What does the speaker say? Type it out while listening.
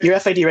your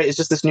FID, right, is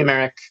just this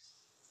numeric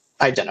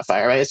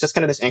identifier, right? It's just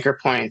kind of this anchor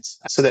point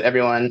so that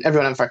everyone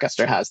on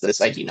Farcaster has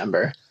this ID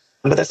number.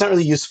 But that's not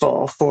really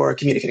useful for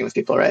communicating with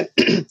people, right?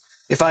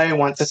 If I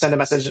want to send a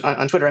message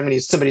on Twitter, I'm going to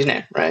use somebody's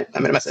name, right?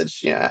 I'm going to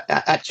message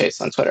at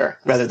Chase on Twitter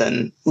rather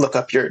than look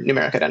up your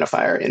numeric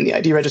identifier in the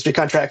ID registry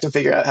contract and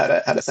figure out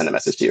how to send a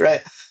message to you,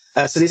 right?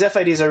 So these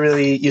FIDs are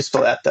really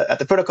useful at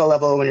the protocol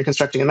level when you're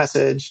constructing a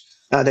message.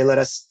 They let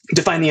us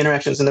define the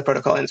interactions in the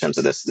protocol in terms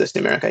of this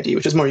numeric ID,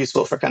 which is more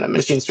useful for kind of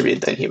machines to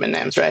read than human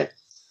names, right?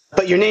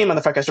 But your name on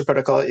the Farcaster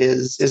protocol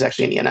is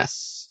actually an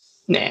ENS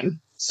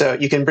name. So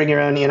you can bring your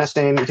own ENS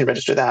name, you can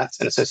register that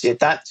and associate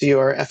that to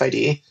your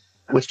FID,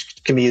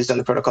 which can be used on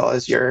the protocol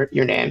as your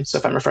name. So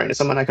if I'm referring to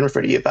someone, I can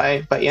refer to you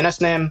by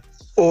ENS name,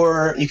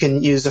 or you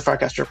can use the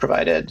Farcaster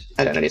provided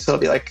identity. So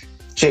it'll be like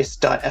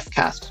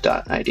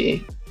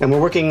chase.fcast.id. And we're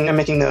working on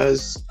making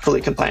those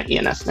fully compliant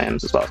ENS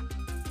names as well.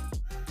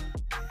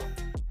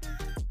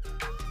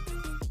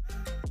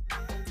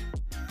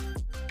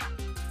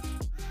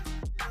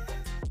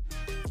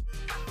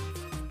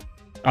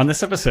 On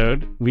this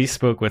episode, we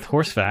spoke with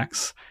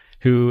Horsefacts,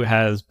 who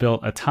has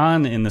built a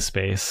ton in the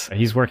space.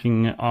 He's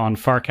working on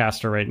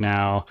Farcaster right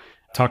now,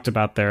 talked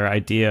about their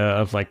idea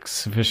of like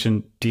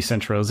sufficient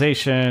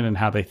decentralization and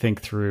how they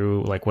think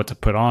through like what to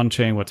put on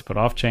chain, what to put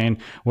off chain.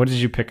 What did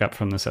you pick up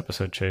from this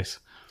episode, Chase?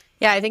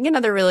 Yeah, I think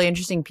another really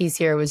interesting piece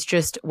here was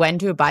just when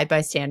to abide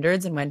by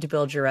standards and when to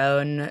build your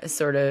own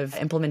sort of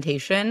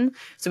implementation.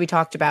 So we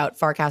talked about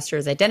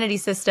Farcaster's identity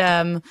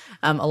system,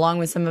 along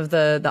with some of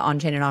the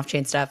on-chain and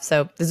off-chain stuff.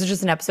 So this is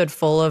just an episode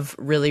full of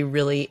really,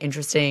 really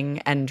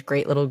interesting and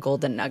great little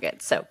golden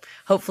nuggets. So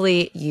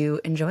hopefully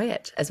you enjoy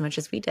it as much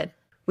as we did.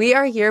 We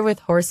are here with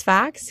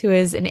Horsefacts, who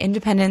is an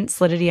independent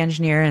Solidity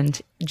engineer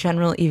and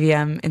general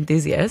EVM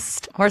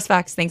enthusiast.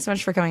 Horsefacts, thanks so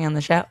much for coming on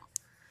the show.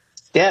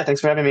 Yeah,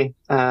 thanks for having me.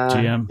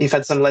 GM. You've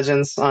had some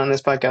legends on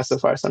this podcast so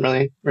far, so I'm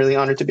really, really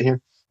honored to be here.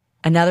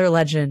 Another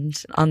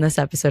legend on this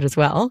episode as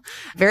well.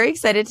 Very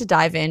excited to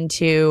dive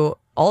into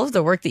all of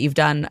the work that you've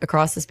done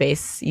across the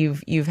space.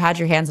 You've had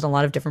your hands in a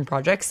lot of different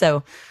projects,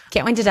 so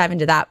can't wait to dive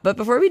into that. But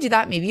before we do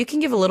that, maybe you can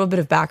give a little bit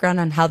of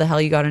background on how the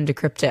hell you got into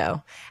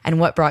crypto and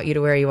what brought you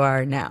to where you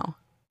are now.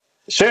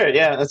 Sure,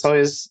 yeah, that's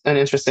always an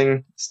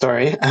interesting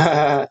story.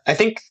 I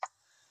think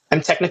I'm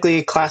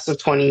technically class of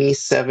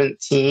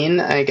 2017,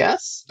 I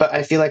guess, but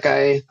I feel like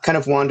I kind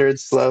of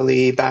wandered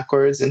slowly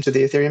backwards into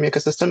the Ethereum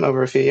ecosystem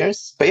over a few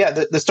years. But yeah,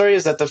 the story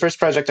is that the first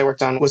project I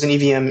worked on was an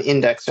EVM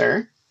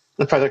indexer,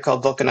 a project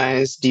called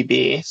Vulcanized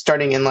DB,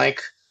 starting in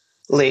like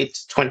late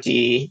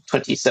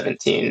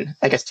 2017,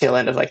 I guess tail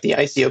end of like the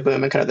ICO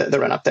boom and kind of the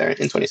run up there in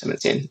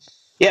 2017.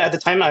 Yeah, at the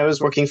time I was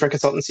working for a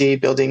consultancy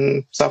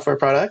building software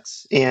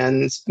products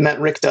and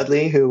met Rick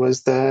Dudley, who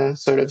was the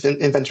sort of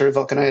inventor of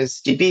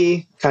Vulcanized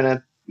DB, kind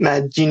of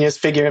mad genius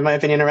figure, in my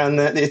opinion, around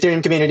the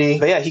Ethereum community.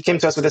 But yeah, he came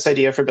to us with this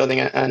idea for building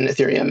an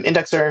Ethereum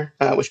indexer,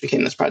 which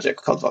became this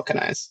project called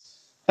Vulcanize.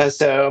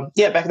 So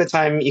yeah, back at the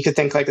time, you could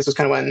think like this was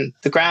kind of when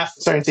the graph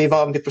starting to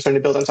evolve and people were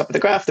starting to build on top of the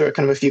graph. There were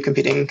kind of a few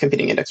competing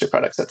indexer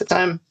products at the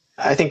time.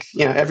 I think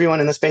everyone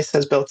in the space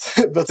has built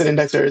an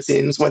indexer, it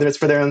seems, whether it's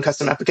for their own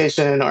custom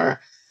application or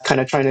kind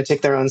of trying to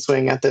take their own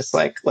swing at this,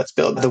 like, let's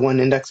build the one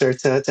indexer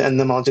to end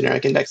them all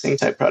generic indexing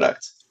type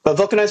product. But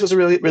Vulcanize was a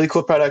really, really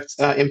cool product,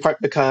 in part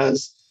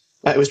because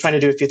it was trying to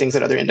do a few things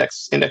that other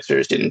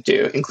indexers didn't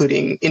do,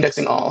 including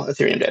indexing all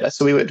Ethereum data.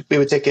 So we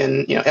would take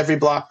in every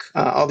block,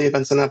 all the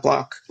events in that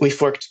block. We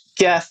forked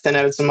Geth and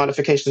added some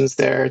modifications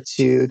there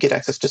to get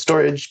access to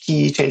storage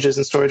key changes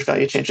and storage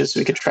value changes, so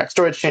we could track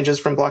storage changes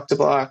from block to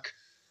block.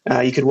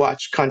 You could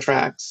watch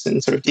contracts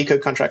and sort of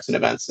decode contracts and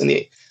events. And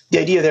the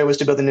idea there was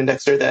to build an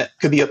indexer that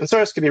could be open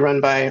source, could be run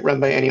by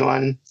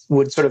anyone,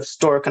 would sort of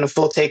store kind of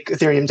full take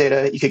Ethereum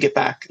data you could get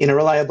back in a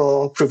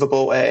reliable,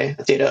 provable way,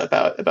 data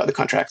about the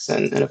contracts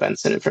and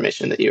events and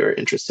information that you were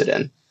interested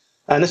in.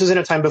 And this was in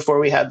a time before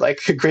we had like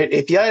great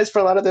APIs for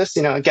a lot of this.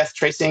 Geth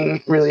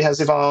tracing really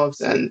has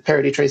evolved and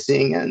parity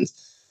tracing, and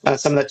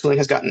some of that tooling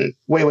has gotten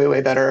way, way,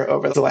 way better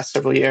over the last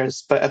several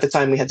years. But at the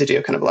time, we had to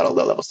do kind of a lot of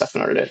low-level stuff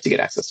in order to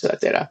get access to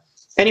that data.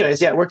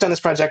 Anyways, yeah, worked on this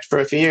project for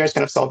a few years,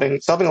 kind of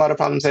solving a lot of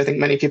problems I think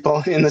many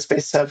people in the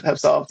space have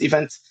solved: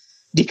 event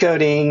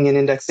decoding and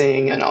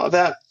indexing and all of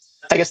that.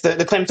 I guess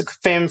the claim to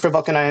fame for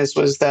Vulcanize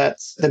was that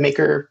the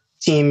Maker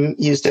team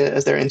used it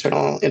as their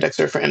internal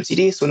indexer for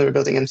MCD. So when they were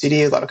building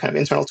MCD, a lot of kind of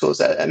internal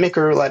tools at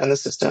Maker relied on the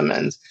system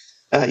and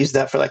used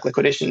that for like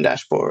liquidation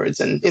dashboards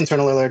and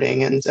internal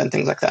alerting and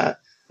things like that.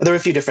 There were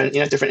a few different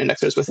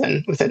indexers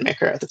within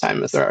Maker at the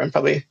time, as there are in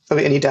probably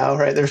any DAO,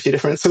 right? There are a few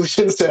different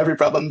solutions to every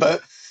problem,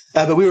 but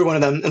we were one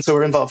of them. And so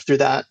we're involved through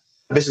that,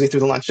 basically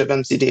through the launch of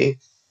MCD.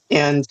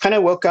 And kind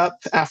of woke up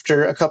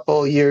after a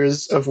couple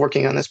years of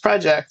working on this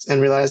project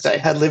and realized I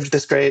had lived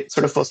this great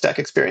sort of full stack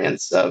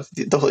experience of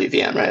the whole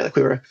EVM, right? Like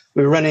we were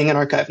running an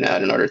archive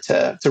node in order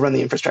to run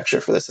the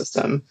infrastructure for the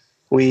system.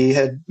 We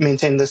had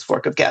maintained this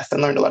fork of Geth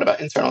and learned a lot about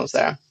internals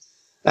there.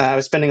 I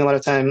was spending a lot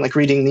of time like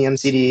reading the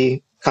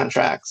MCD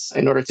contracts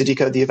in order to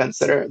decode the events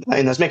that are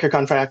in those Maker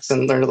contracts,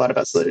 and learned a lot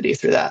about Solidity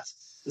through that.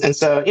 And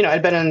so,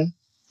 I'd been in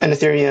an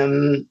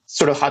Ethereum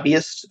sort of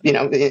hobbyist, in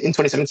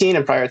 2017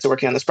 and prior to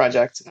working on this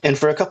project. And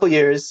for a couple of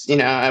years,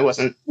 I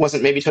wasn't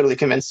maybe totally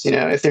convinced,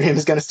 Ethereum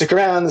is going to stick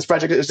around. This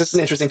project, it was just an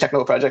interesting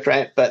technical project,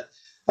 right? But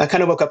I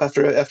kind of woke up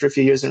after a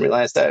few years and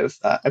realized I've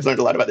learned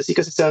a lot about this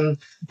ecosystem.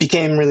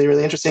 Became really,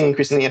 really interesting,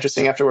 increasingly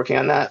interesting after working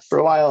on that for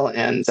a while,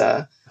 and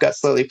got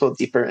slowly pulled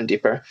deeper and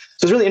deeper.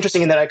 So it was really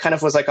interesting in that I kind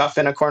of was like off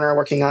in a corner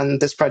working on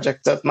this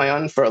project of my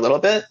own for a little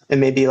bit, and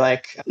maybe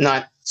like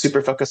not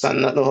super focused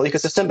on the whole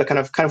ecosystem, but kind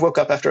of woke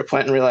up after a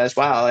point and realized,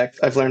 wow,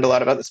 I've learned a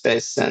lot about the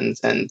space, and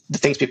the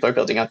things people are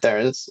building out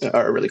there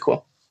are really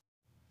cool.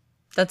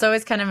 That's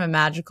always kind of a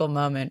magical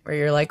moment where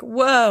you're like,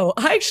 whoa,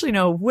 I actually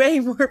know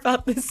way more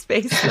about this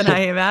space than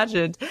I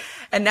imagined.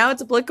 And now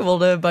it's applicable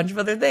to a bunch of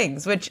other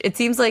things, which it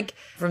seems like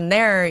from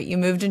there, you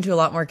moved into a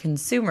lot more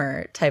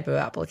consumer type of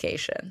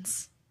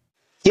applications.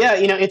 Yeah,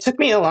 it took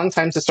me a long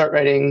time to start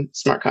writing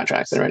smart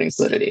contracts and writing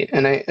Solidity.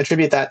 And I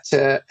attribute that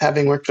to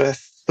having worked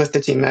with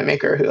the team at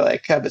Maker, who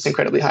have this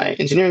incredibly high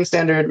engineering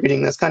standard,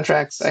 reading those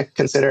contracts. I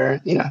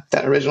consider,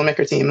 that original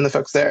Maker team and the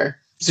folks there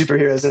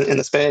superheroes in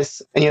the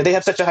space. And, they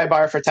have such a high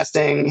bar for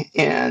testing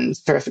and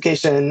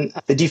verification.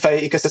 The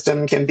DeFi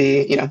ecosystem can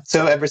be,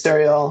 so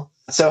adversarial,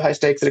 so high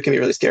stakes that it can be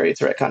really scary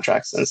to write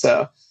contracts. And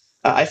so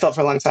I felt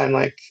for a long time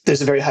like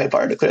there's a very high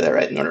bar to clear that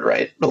right in order to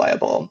write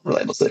reliable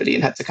Solidity,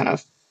 and had to kind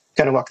of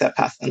walk that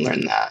path and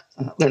learn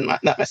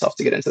that myself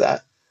to get into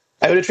that.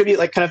 I would attribute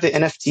like kind of the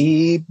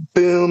NFT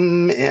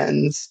boom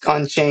and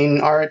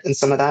on-chain art, and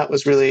some of that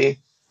was really,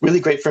 really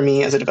great for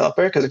me as a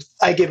developer, because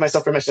I gave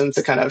myself permission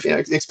to kind of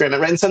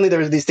experiment, right? And suddenly there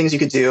were these things you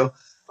could do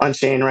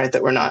on-chain, right,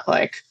 that were not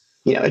like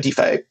a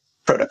DeFi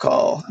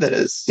protocol that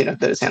is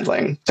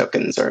handling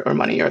tokens or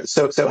money, or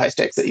so high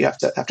stakes that you have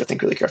to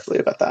think really carefully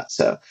about that.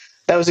 So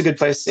that was a good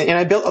place. And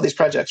I built all these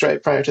projects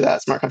right prior to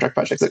that, smart contract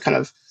projects that kind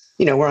of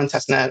were on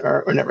testnet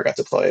or never got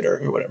deployed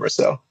or whatever.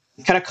 So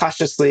kind of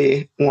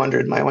cautiously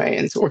wandered my way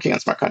into working on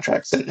smart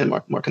contracts and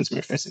more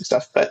consumer-facing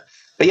stuff. But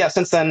yeah,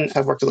 since then,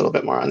 I've worked a little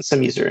bit more on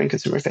some user and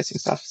consumer-facing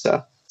stuff.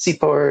 So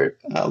Seaport,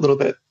 a little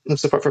bit of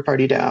support for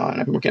Party DAO, and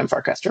I've been working on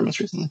Farcaster most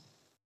recently.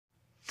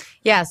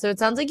 Yeah, so it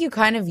sounds like you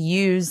kind of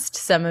used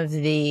some of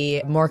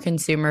the more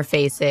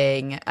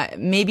consumer-facing,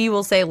 maybe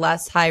we'll say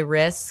less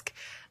high-risk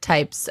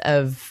types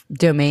of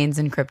domains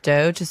in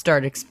crypto to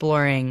start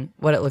exploring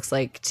what it looks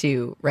like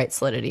to write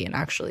Solidity and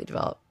actually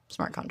develop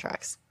smart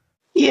contracts.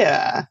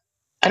 Yeah.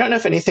 I don't know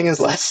if anything is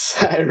less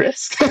high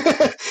risk.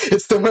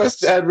 It's the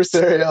most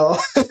adversarial,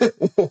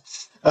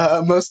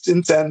 most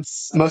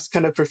intense, most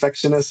kind of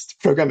perfectionist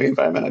programming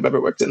environment I've ever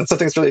worked in. And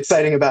something that's really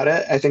exciting about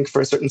it. I think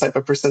for a certain type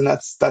of person,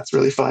 that's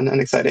really fun and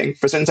exciting.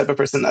 For a certain type of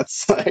person,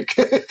 that's like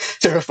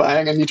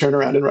terrifying, and you turn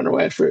around and run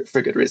away for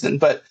good reason.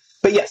 But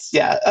yes,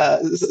 yeah,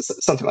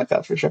 something like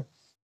that for sure.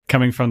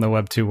 Coming from the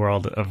Web 2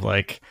 world of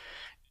like,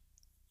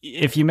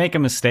 if you make a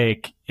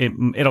mistake,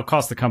 it'll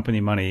cost the company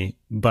money,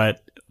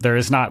 but there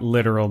is not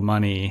literal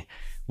money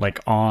like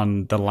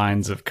on the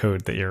lines of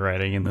code that you're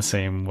writing in the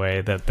same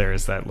way that there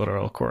is that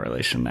literal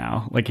correlation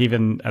now. Like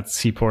even at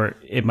Seaport,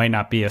 it might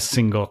not be a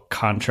single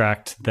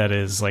contract that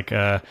is like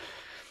an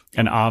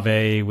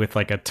Aave with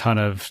like a ton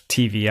of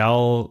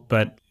TVL,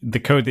 but the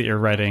code that you're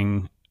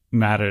writing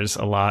matters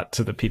a lot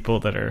to the people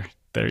that are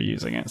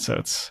using it. So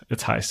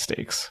it's high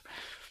stakes.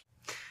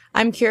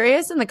 I'm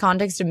curious, in the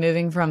context of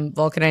moving from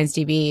Vulcanized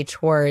DB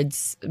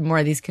towards more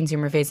of these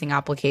consumer-facing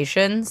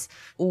applications,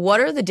 what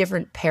are the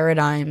different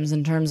paradigms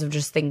in terms of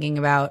just thinking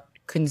about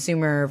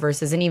consumer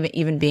versus, and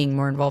even being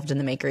more involved in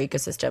the Maker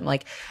ecosystem?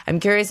 Like, I'm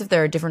curious if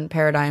there are different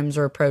paradigms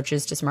or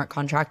approaches to smart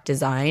contract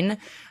design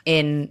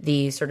in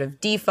the sort of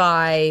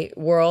DeFi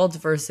world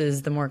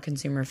versus the more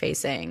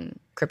consumer-facing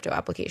crypto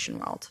application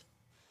world.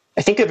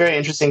 I think a very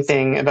interesting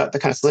thing about the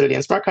kind of Solidity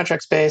and smart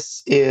contract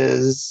space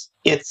is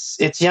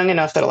it's young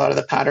enough that a lot of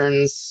the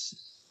patterns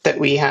that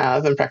we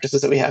have and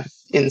practices that we have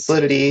in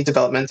Solidity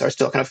development are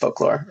still kind of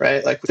folklore,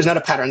 right? Like there's not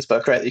a patterns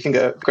book, right, that you can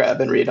go grab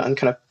and read on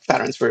kind of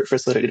patterns for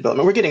Solidity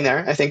development. We're getting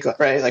there, I think,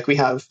 right? Like we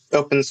have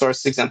open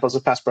source examples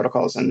of past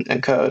protocols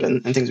and code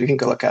and things we can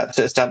go look at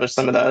to establish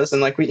some of those.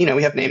 And like we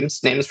have names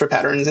for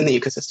patterns in the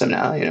ecosystem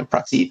now,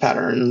 proxy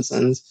patterns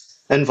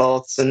and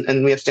vaults,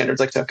 and we have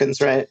standards like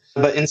tokens, right?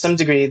 But in some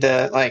degree,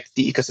 the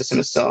ecosystem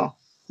is still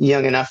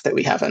young enough that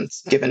we haven't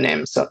given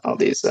names to all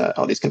these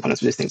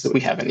components of these things that we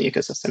have in the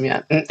ecosystem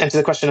yet. And to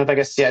the question of, I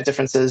guess,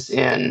 differences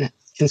in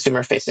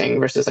consumer facing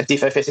versus like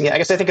DeFi facing. Yeah, I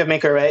guess I think of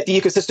Maker, right? The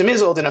ecosystem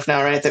is old enough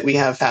now, right, that we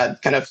have had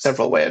kind of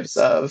several waves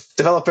of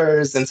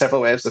developers and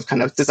several waves of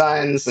kind of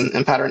designs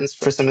and patterns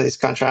for some of these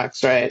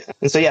contracts, right?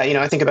 And so, yeah,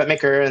 I think about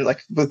Maker, and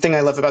like the thing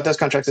I love about those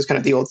contracts is kind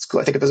of the old school.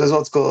 I think of those as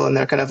old school, and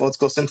their kind of old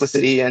school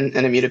simplicity and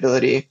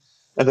immutability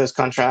of those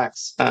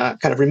contracts,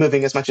 kind of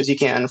removing as much as you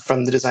can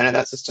from the design of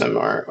that system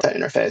or that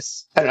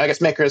interface. I don't know, I guess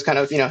Maker is kind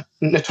of,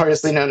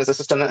 notoriously known as a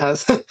system that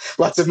has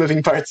lots of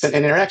moving parts and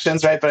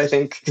interactions, right? But I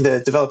think the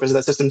developers of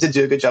that system did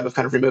do a good job of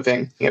kind of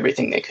removing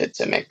everything they could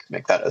to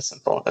make that as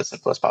simple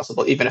as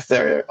possible, even if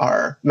there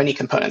are many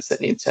components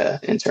that need to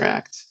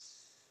interact.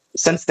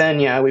 Since then,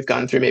 yeah, we've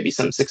gone through maybe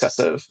some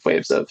successive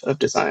waves of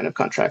design of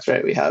contracts,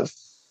 right? We have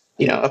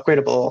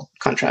upgradable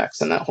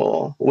contracts and that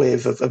whole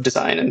wave of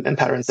design and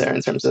patterns there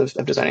in terms of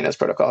designing those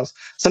protocols.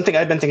 Something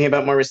I've been thinking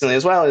about more recently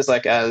as well is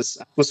as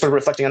was sort of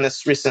reflecting on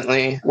this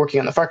recently, working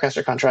on the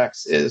Farcaster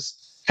contracts, is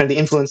kind of the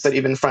influence that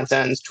even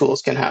front-end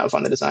tools can have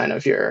on the design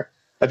of your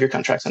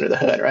contracts under the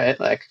hood, right?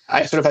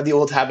 I sort of had the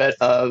old habit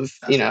of,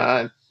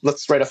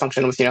 let's write a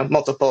function with,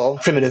 multiple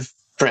primitive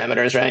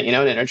parameters, right?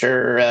 An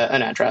integer,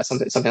 an address,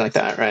 something like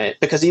that, right?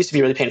 Because it used to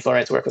be really painful,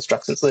 right, to work with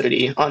structs and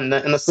Solidity. On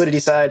the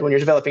Solidity side, when you're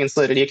developing in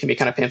Solidity, it can be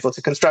kind of painful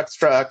to construct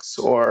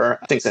structs or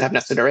things that have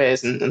nested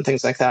arrays and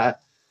things like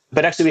that.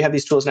 But actually, we have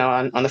these tools now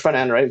on the front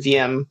end, right?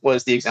 VM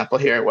was the example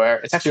here, where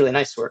it's actually really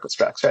nice to work with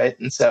structs, right?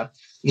 And so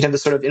you can have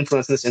this sort of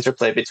influence and this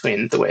interplay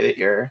between the way that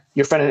your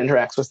front end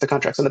interacts with the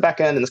contracts on the back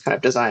end and this kind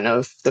of design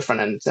of the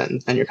front end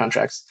and your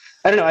contracts.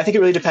 I don't know. I think it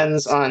really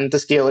depends on the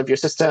scale of your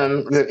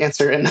system. The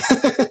answer in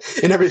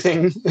in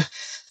everything,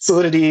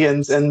 Solidity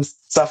and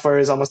software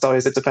is almost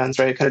always it depends,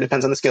 right? It kind of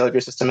depends on the scale of your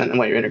system and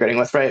what you're integrating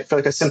with, right? For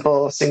a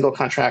simple single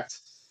contract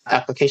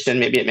application,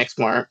 maybe it makes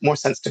more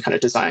sense to kind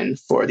of design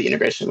for the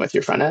integration with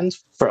your front end.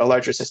 For a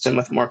larger system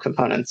with more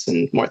components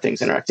and more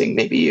things interacting,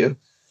 maybe you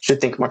should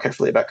think more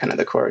carefully about kind of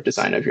the core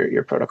design of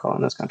your protocol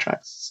in those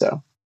contracts.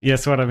 So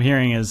yes, what I'm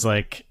hearing is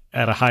at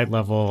a high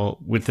level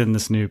within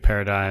this new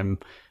paradigm,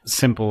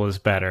 simple is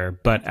better.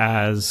 But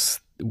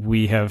as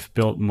we have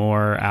built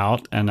more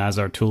out and as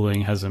our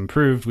tooling has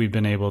improved, we've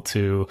been able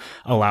to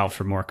allow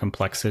for more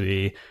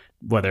complexity,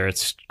 whether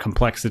it's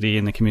complexity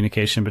in the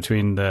communication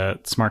between the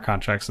smart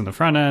contracts in the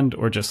front end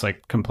or just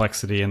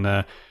complexity in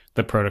the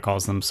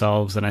protocols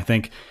themselves. And I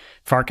think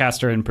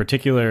Farcaster in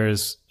particular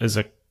is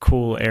a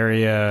cool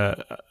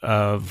area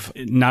of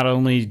not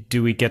only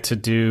do we get to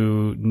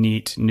do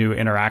neat new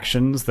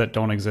interactions that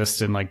don't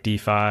exist in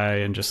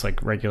DeFi and just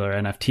regular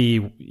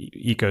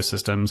NFT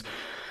ecosystems,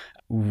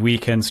 we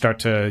can start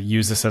to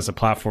use this as a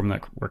platform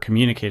that we're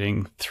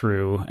communicating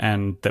through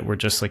and that we're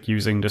just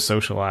using to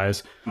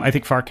socialize. I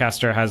think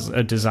Farcaster has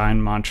a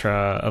design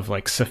mantra of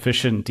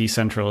sufficient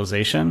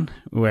decentralization,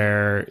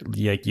 where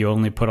you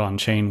only put on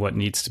chain what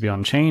needs to be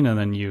on chain, and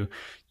then you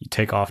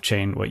take off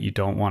chain what you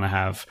don't want to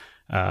have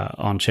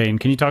on chain.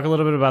 Can you talk a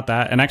little bit about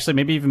that? And actually,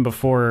 maybe even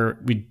before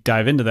we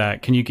dive into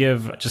that, can you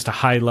give just a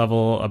high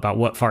level about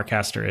what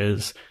Farcaster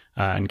is,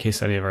 in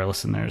case any of our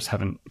listeners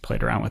haven't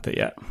played around with it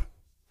yet?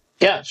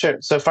 Yeah,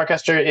 sure. So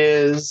Farcaster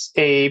is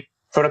a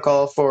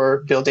protocol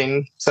for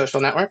building social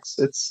networks.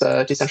 It's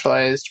a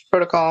decentralized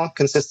protocol,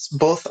 consists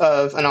both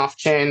of an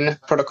off-chain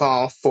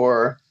protocol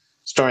for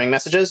storing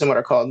messages and what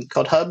are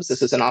called hubs.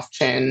 This is an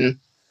off-chain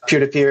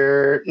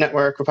peer-to-peer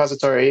network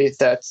repository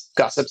that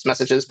gossips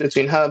messages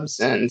between hubs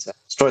and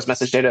stores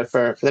message data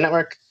for the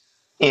network.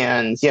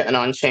 And an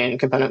on-chain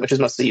component, which is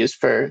mostly used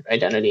for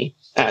identity.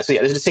 There's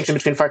a distinction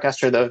between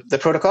Farcaster, the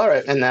protocol,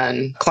 right, and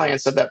then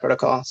clients of that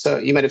protocol. So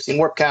you might have seen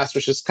Warpcast,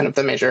 which is kind of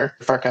the major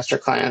Farcaster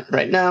client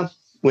right now,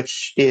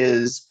 which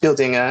is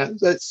building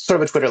it's sort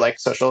of a Twitter-like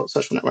social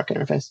network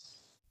interface.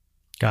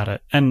 Got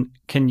it. And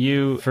can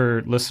you,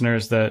 for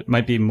listeners that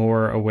might be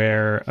more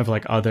aware of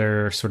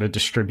other sort of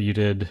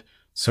distributed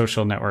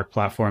social network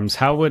platforms,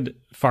 how would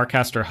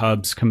Farcaster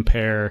hubs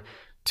compare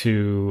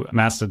to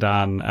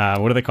Mastodon?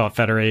 What do they call it?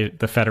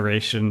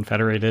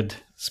 Federated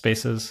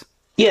spaces?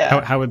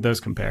 Yeah. How would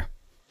those compare?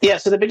 Yeah,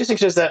 so the big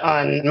distinction is that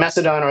on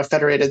Mastodon or a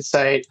federated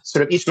site,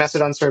 sort of each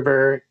Mastodon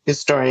server is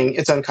storing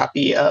its own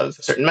copy of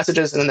certain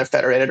messages, and then they're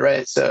federated,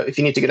 right? So if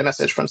you need to get a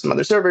message from some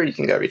other server, you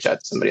can go reach out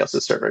to somebody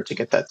else's server to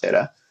get that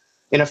data.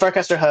 In a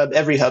Farcaster hub,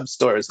 every hub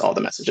stores all the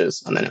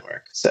messages on the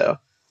network. So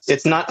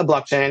it's not a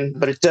blockchain,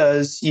 but it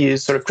does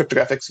use sort of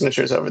cryptographic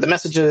signatures over the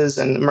messages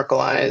and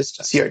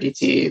Merkleized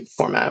CRDT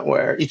format,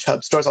 where each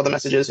hub stores all the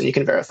messages and you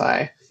can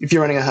verify. If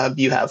you're running a hub,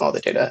 you have all the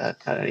data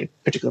at any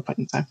particular point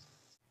in time.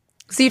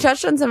 So you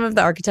touched on some of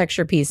the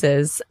architecture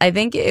pieces. I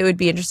think it would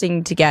be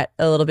interesting to get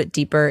a little bit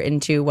deeper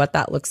into what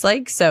that looks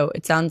like. So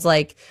it sounds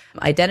like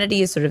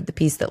identity is sort of the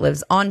piece that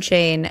lives on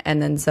chain,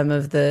 and then some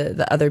of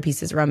the other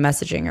pieces around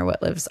messaging are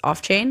what lives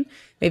off chain.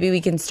 Maybe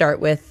we can start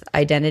with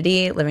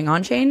identity living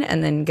on chain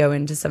and then go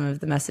into some of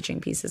the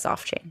messaging pieces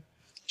off chain.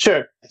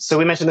 Sure. So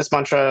we mentioned this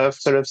mantra of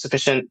sort of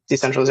sufficient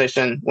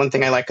decentralization. One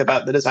thing I like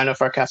about the design of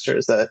Farcaster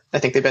is that I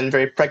think they've been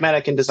very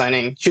pragmatic in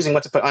designing, choosing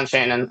what to put on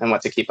chain and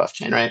what to keep off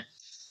chain, right?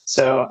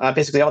 So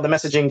basically all the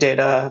messaging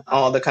data,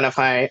 all the kind of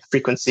high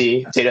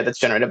frequency data that's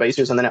generated by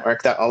users on the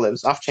network, that all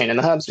lives off chain in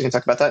the hubs. We can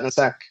talk about that in a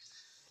sec.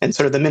 And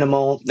sort of the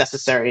minimal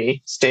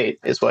necessary state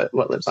is what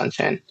lives on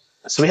chain.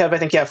 So we have, I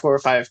think, 4 or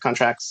 5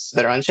 contracts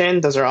that are on chain.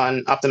 Those are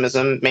on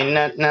Optimism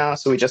mainnet now.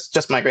 So we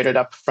just migrated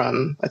up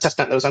from a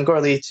testnet that was on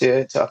Goerli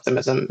to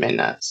Optimism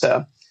mainnet.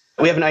 So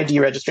we have an ID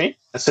registry.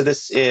 So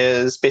this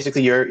is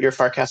basically your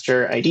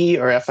Farcaster ID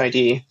or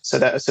FID. So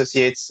that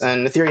associates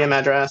an Ethereum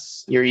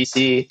address, your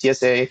EC,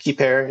 DSA, key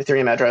pair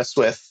Ethereum address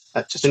with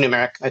just a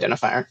numeric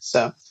identifier.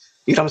 So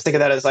you can almost think of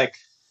that as like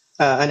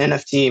an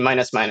NFT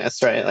minus,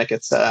 right? Like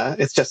it's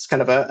just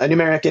kind of a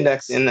numeric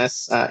index in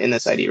this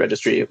ID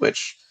registry,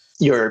 which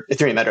your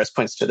Ethereum address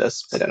points to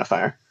this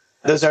identifier.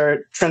 Those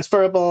are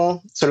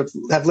transferable, sort of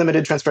have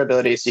limited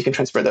transferability, so you can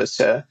transfer those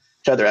to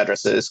to other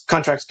addresses.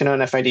 Contracts can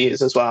own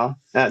FIDs as well.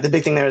 The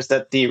big thing there is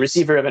that the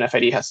receiver of an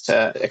FID has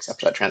to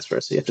accept that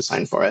transfer, so you have to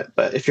sign for it.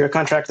 But if you're a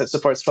contract that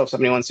supports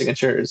 1271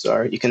 signatures,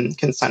 or you can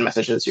sign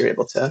messages, you're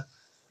able to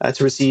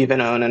receive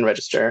and own and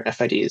register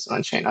FIDs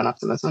on chain on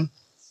Optimism.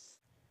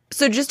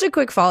 So just a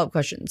quick follow-up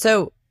question.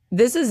 So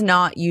this is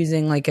not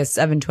using like a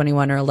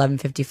 721 or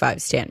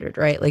 1155 standard,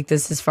 right? Like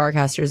this is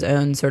Farcaster's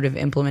own sort of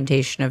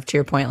implementation of, to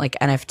your point, like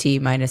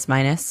NFT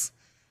minus.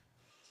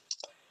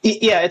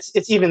 Yeah,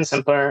 it's even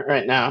simpler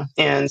right now.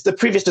 And the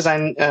previous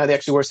design, they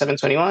actually were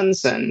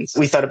 721s, and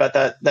we thought about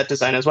that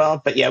design as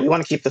well. But yeah, we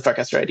want to keep the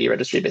Farcaster ID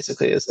registry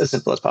basically as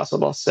simple as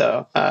possible.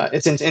 So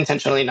it's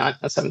intentionally not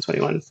a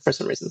 721 for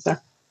some reasons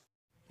there.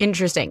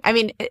 Interesting. I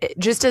mean,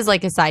 just as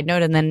like a side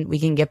note, and then we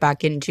can get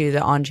back into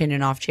the on-chain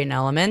and off-chain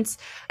elements.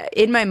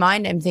 In my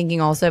mind, I'm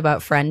thinking also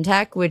about Friend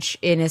Tech, which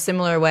in a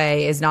similar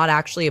way is not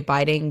actually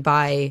abiding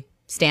by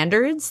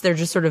standards. They're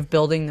just sort of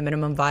building the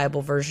minimum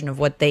viable version of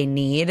what they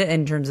need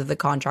in terms of the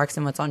contracts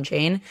and what's on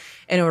chain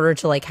in order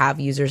to like have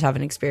users have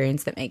an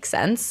experience that makes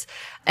sense.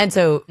 And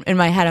so in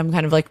my head, I'm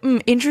kind of like,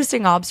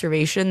 interesting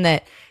observation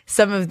that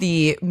some of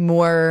the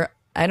more,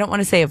 I don't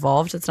want to say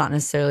evolved, it's not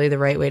necessarily the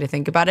right way to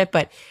think about it,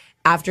 but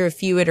after a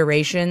few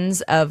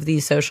iterations of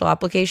these social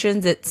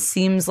applications, it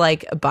seems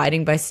like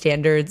abiding by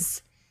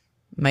standards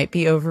might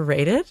be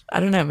overrated.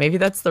 I don't know. Maybe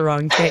that's the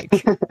wrong take.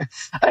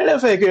 I don't know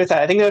if I agree with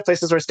that. I think there are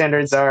places where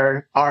standards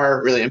are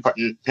really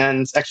important.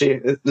 And actually,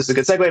 this is a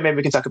good segue. Maybe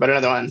we can talk about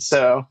another one.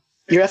 So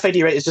your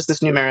FID, right, is just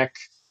this numeric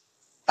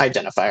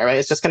identifier, right?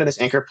 It's just kind of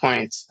this anchor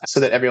point so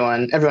that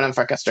everyone on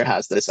Farcaster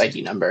has this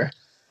ID number.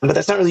 But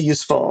that's not really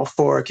useful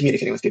for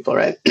communicating with people,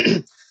 right?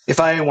 If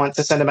I want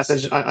to send a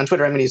message on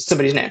Twitter, I'm going to use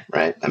somebody's name,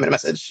 right? I'm going to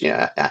message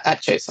at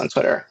Chase on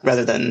Twitter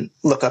rather than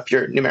look up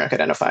your numeric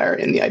identifier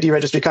in the ID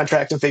registry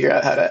contract and figure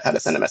out how to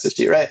send a message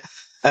to you, right?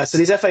 So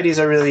these FIDs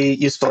are really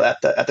useful at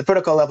the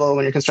protocol level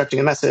when you're constructing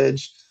a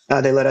message.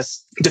 They let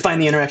us define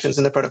the interactions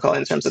in the protocol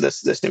in terms of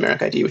this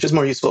numeric ID, which is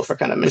more useful for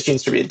kind of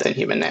machines to read than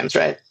human names,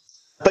 right?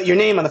 But your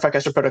name on the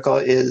Farcaster protocol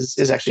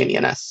is actually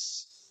an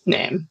ENS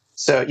name.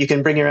 So you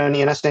can bring your own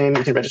ENS name,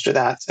 you can register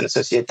that and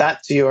associate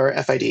that to your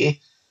FID,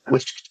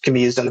 which can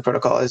be used on the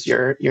protocol as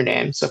your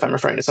name. So if I'm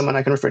referring to someone,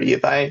 I can refer to you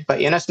by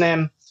ENS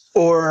name,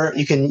 or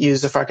you can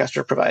use the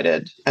Farcaster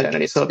provided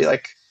identity. So it'll be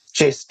like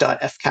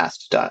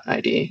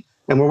chase.fcast.id.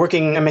 And we're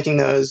working on making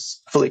those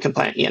fully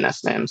compliant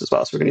ENS names as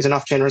well. So we're going to use an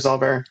off-chain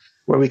resolver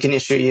where we can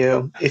issue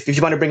you, if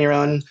you want to bring your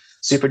own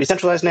super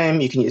decentralized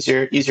name, you can use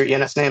your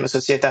ENS name,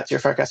 associate that to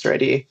your Farcaster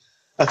ID.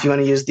 If you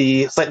want to use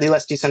the slightly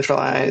less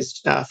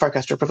decentralized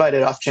Farcaster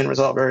provided off-chain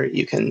resolver,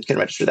 you can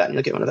register that and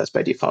you'll get one of those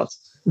by default.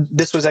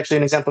 This was actually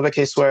an example of a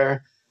case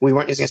where we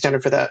weren't using a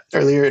standard for that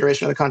earlier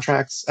iteration of the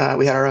contracts.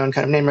 We had our own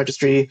kind of name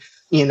registry,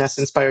 ENS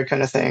inspired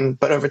kind of thing.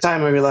 But over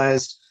time, we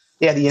realized,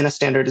 yeah, the ENS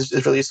standard is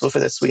really useful for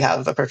this. We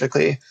have a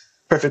perfectly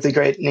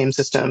great name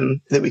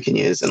system that we can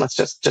use, and let's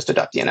just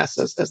adopt ENS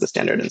as the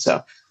standard. And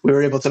so we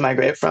were able to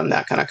migrate from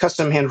that kind of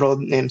custom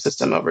hand-rolled name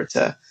system over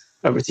to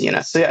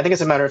ENS. So yeah, I think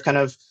it's a matter of kind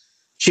of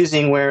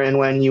choosing where and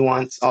when you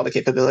want all the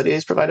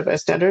capabilities provided by a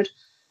standard.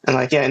 And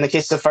like, yeah, in the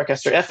case of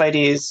Farcaster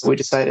FIDs, we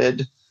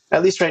decided,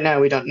 at least right now,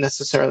 we don't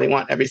necessarily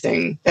want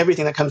everything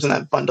that comes in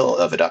that bundle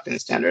of adopting the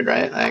standard,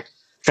 right? Like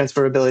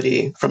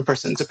transferability from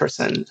person to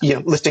person,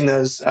 listing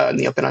those in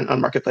the open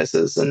on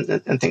marketplaces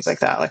and things like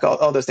that. Like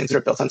all those things that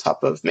are built on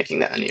top of making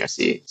that an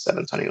ERC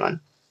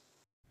 721.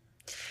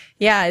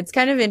 Yeah, it's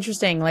kind of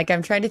interesting. Like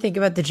I'm trying to think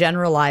about the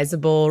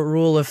generalizable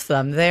rule of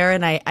thumb there.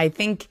 And I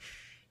think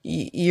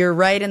you're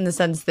right in the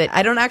sense that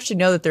I don't actually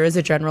know that there is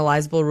a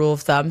generalizable rule of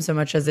thumb so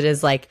much as it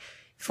is like,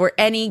 for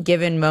any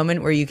given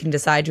moment where you can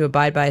decide to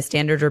abide by a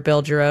standard or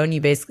build your own, you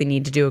basically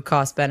need to do a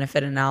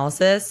cost-benefit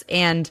analysis.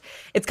 And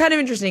it's kind of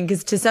interesting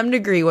because to some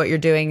degree what you're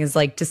doing is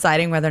like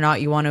deciding whether or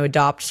not you want to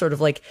adopt sort of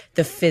like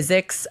the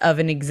physics of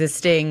an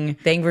existing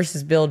thing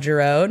versus build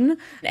your own.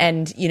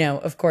 And,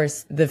 of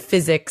course, the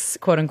physics,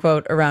 quote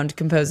unquote, around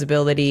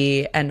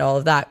composability and all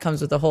of that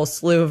comes with a whole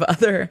slew of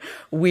other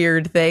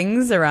weird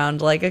things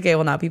around like, okay,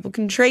 well now people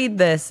can trade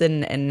this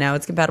and now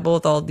it's compatible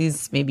with all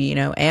these maybe,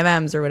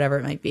 AMMs or whatever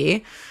it might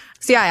be.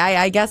 So yeah,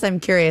 I guess I'm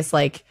curious,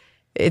 like,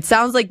 it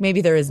sounds like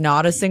maybe there is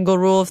not a single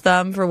rule of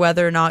thumb for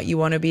whether or not you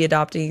want to be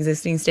adopting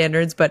existing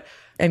standards, but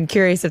I'm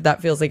curious if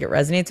that feels like it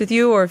resonates with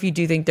you, or if you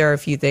do think there are a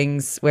few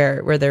things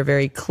where they're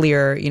very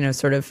clear,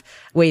 sort of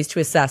ways to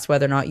assess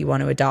whether or not you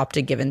want to adopt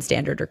a given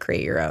standard or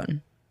create your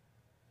own.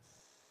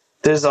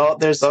 There's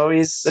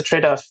always a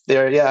trade-off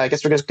there. Yeah, I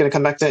guess we're just going to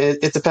come back to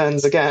it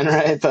depends again,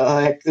 right? But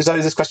like, there's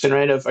always this question,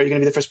 right, of are you going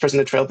to be the first person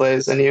to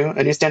trailblaze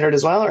a new standard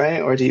as well, right?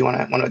 Or do you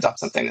want to adopt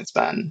something that's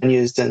been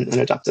used and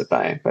adopted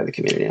by the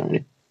community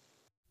already?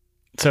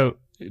 So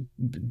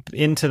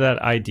into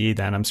that ID,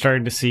 then I'm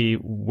starting to see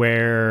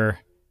where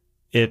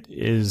it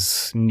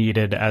is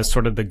needed as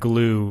sort of the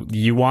glue.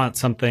 You want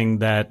something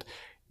that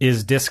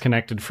is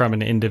disconnected from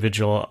an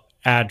individual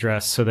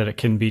address so that it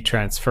can be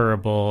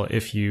transferable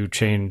if you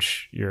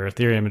change your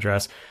Ethereum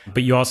address,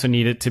 but you also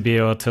need it to be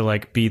able to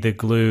like be the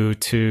glue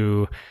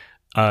to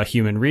a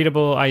human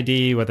readable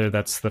ID, whether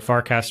that's the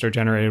Farcaster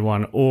generated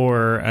one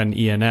or an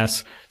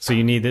ENS. So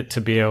you need it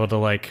to be able to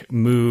like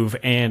move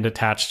and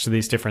attach to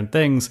these different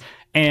things.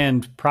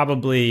 And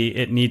probably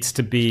it needs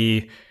to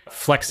be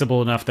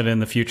flexible enough that in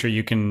the future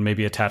you can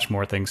maybe attach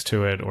more things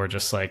to it or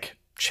just like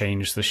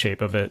change the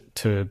shape of it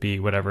to be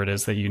whatever it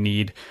is that you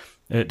need.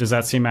 Does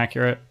that seem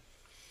accurate?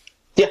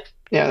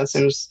 Yeah, that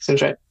seems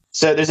right.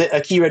 So there's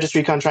a key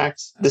registry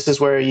contract. This is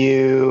where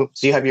you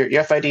have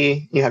your FID,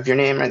 you have your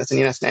name, right? That's an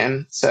ENS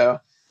name. So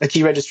a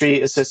key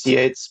registry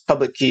associates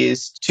public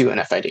keys to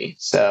an FID.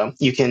 So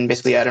you can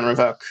basically add and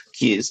revoke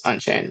keys on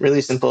chain.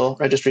 Really simple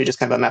registry, just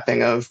kind of a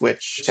mapping of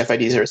which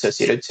FIDs are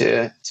associated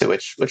to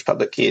which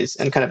public keys,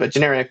 and kind of a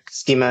generic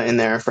schema in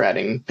there for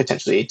adding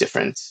potentially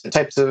different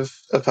types of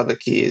public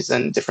keys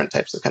and different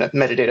types of kind of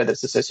metadata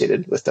that's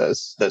associated with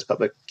those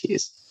public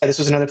keys. And this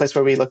was another place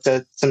where we looked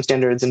at some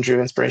standards and drew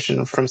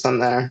inspiration from some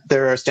there.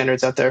 There are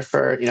standards out there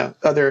for,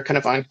 other kind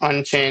of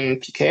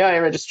on-chain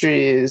PKI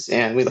registries,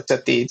 and we looked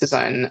at the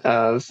design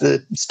of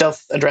the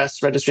stealth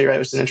address registry, right,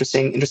 which is an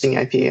interesting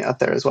IP out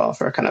there as well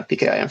for kind of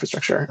PKI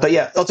infrastructure. But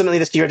yeah, ultimately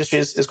this key registry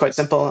is quite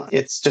simple.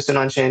 It's just an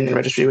on-chain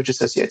registry which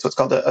associates what's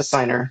called a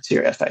signer to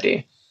your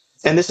FID.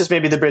 And this is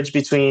maybe the bridge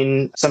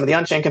between some of the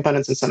on-chain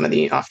components and some of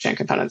the off-chain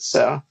components.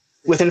 So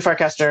within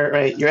Farcaster,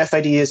 right, your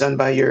FID is owned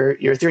by your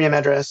Ethereum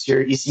address,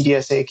 your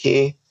ECDSA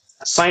key.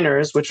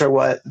 Signers, which are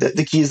what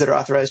the keys that are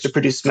authorized to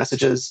produce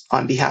messages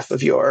on behalf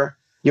of your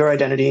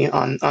identity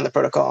on the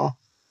protocol,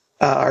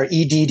 are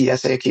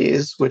EDDSA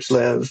keys, which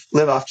live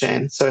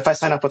off-chain. So if I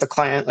sign up with a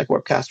client like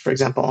Warpcast, for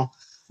example,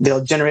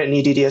 they'll generate an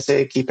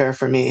EDDSA key pair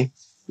for me,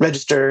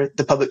 register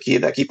the public key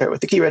of that key pair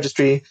with the key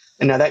registry,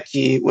 and now that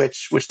key,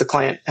 which the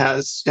client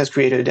has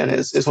created and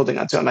is holding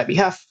onto on my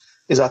behalf,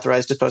 is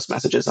authorized to post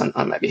messages on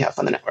my behalf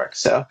on the network.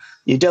 So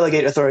you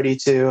delegate authority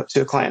to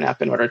a client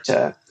app in order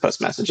to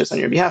post messages on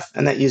your behalf,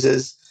 and that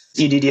uses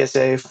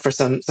EDDSA for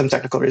some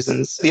technical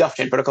reasons. The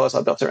off-chain protocol is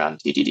all built around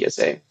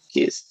EDDSA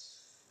keys.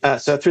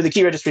 So through the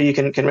key registry, you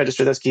can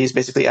register those keys,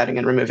 basically adding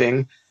and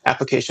removing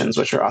applications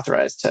which are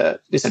authorized to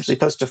essentially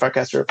post to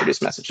Farcaster or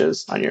produce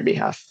messages on your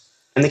behalf.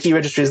 And the key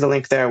registry is the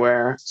link there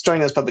where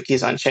storing those public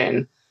keys on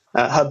chain,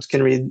 hubs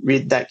can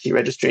read that key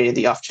registry,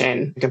 the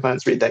off-chain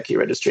components read that key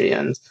registry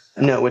and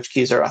know which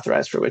keys are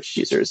authorized for which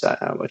users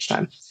at which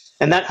time.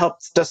 And that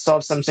helped us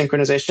solve some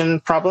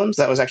synchronization problems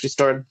that was actually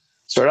stored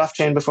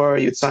off-chain before.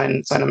 You'd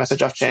sign a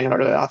message off-chain in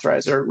order to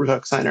authorize or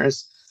revoke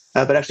signers.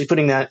 But actually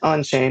putting that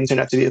on-chain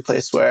turned out to be a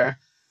place where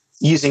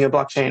using a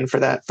blockchain for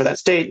that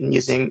state and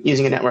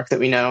using a network that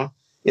we know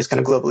is kind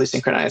of globally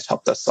synchronized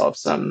helped us solve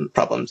some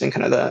problems in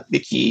kind of the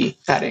key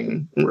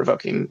adding and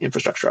revoking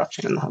infrastructure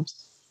off-chain in the hubs.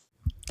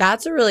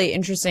 That's a really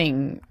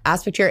interesting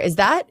aspect here. Is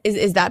that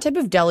type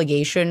of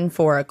delegation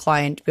for a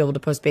client to be able to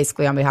post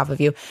basically on behalf of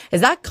you?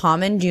 Is that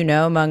common, do you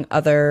know, among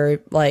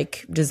other,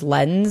 like, does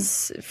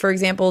Lens, for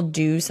example,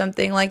 do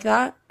something like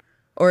that?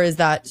 Or is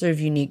that sort of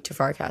unique to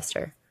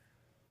Farcaster?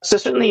 So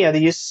certainly, yeah,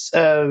 the use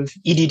of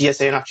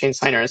EDDSA and off-chain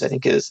signers, I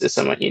think, is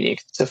somewhat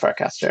unique to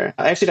Farcaster.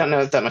 I actually don't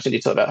know that much in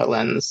detail about how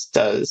Lens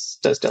does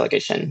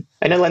delegation.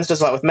 I know Lens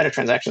does a lot with meta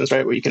transactions,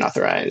 right, where you can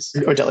authorize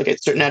or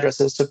delegate certain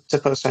addresses to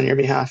post on your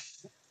behalf.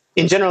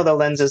 In general, though,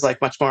 Lens is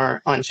like much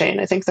more on-chain,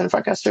 I think, than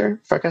Farcaster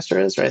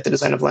is, right? The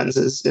design of Lens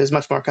is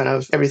much more kind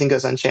of everything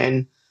goes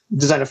on-chain. The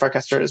design of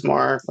Farcaster is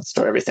more, let's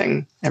store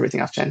everything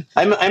off-chain.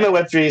 I'm a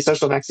Web3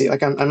 social maxi.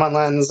 Like I'm on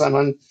Lens, I'm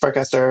on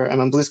Farcaster, I'm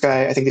on Blue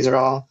Sky. I think these are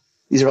all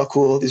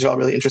cool. These are all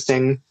really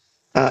interesting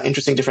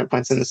different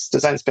points in this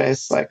design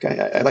space. Like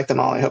I like them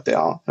all. I hope they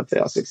all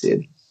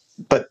succeed.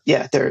 But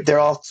yeah, they're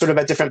all sort of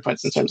at different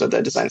points in terms of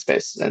the design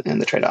space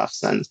and the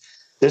trade-offs. And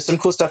there's some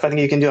cool stuff I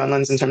think you can do on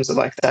Lens in terms of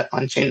like that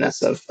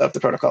on-chainness of the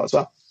protocol as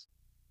well.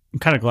 I'm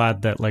kind of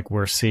glad that like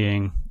we're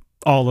seeing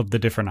all of the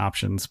different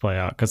options play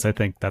out, because I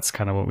think that's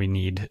kind of what we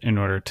need in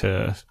order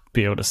to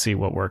be able to see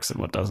what works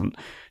and what doesn't.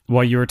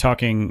 While you were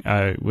talking,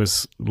 I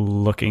was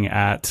looking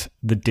at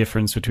the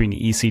difference between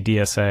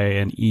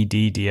ECDSA and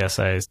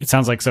EDDSA. It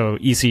sounds like so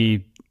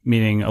EC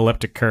meaning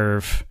elliptic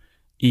curve,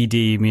 ED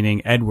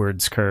meaning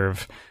Edwards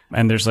curve,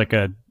 and there's like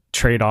a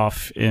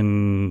trade-off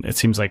in, it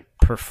seems like,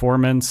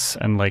 performance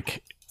and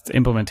like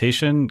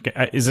implementation.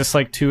 Is this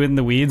like too in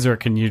the weeds, or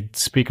can you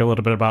speak a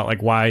little bit about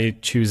like why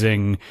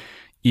choosing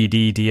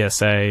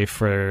EDDSA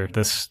for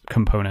this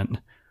component?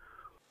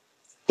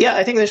 Yeah,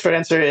 I think the short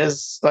answer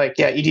is like,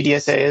 yeah,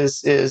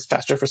 EDDSA is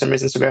faster for some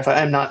reasons to verify.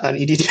 I'm not an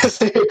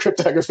EDDSA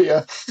cryptography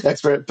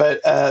expert,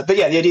 but yeah,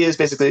 the idea is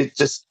basically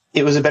just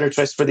it was a better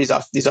choice for these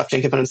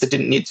off-chain components that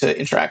didn't need to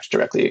interact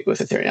directly with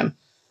Ethereum.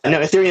 And now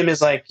Ethereum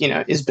is like,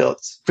 is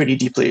built pretty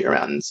deeply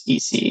around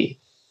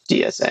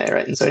ECDSA,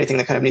 right? And so anything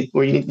that kind of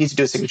where you need to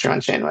do a signature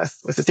on chain with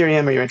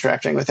Ethereum, or you're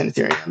interacting with an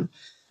Ethereum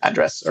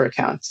address or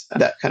account,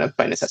 that kind of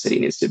by necessity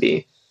needs to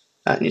be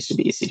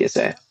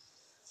ECDSA.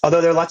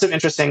 Although there are lots of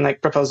interesting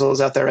like proposals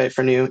out there, right,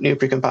 for new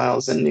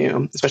precompiles and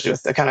new, especially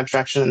with account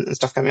abstraction and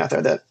stuff coming out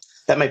there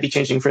that might be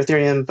changing for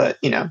Ethereum. But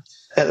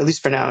at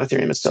least for now,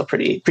 Ethereum is still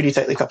pretty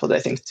tightly coupled, I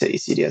think, to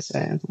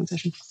ECDSA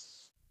implementation.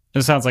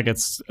 It sounds like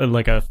it's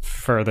like a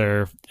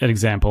further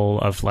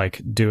example of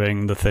like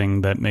doing the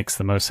thing that makes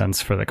the most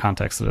sense for the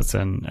context that it's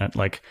in.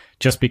 Like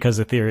just because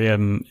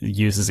Ethereum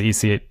uses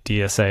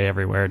ECDSA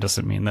everywhere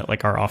doesn't mean that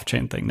like our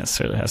off-chain thing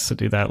necessarily has to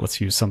do that.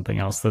 Let's use something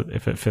else that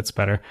if it fits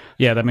better.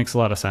 Yeah, that makes a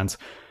lot of sense.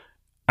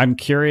 I'm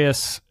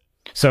curious.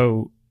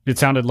 So it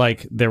sounded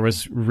like there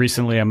was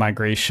recently a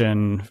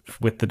migration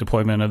with the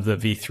deployment of the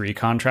V3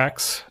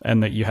 contracts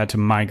and that you had to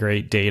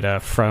migrate data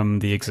from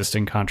the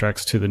existing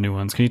contracts to the new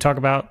ones. Can you talk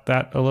about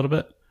that a little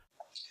bit?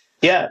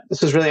 Yeah, this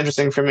was really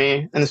interesting for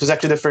me. And this was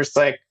actually the first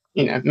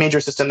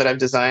major system that I've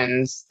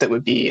designed that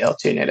would be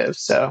L2 native.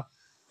 So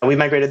we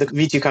migrated the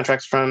V2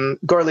 contracts from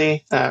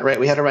Goerli, right?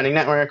 We had a running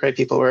network, right?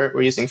 People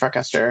were using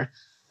Farcaster.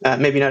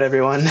 Maybe not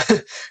everyone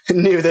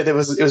knew that it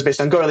was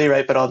based on Goerli,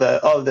 right? But all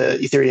the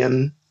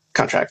Ethereum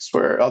contracts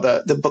were all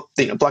the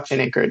blockchain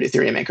anchored,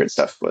 Ethereum anchored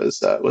stuff was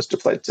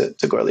deployed to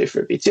Goerli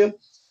for V2.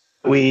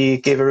 We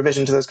gave a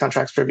revision to those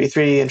contracts for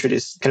V3,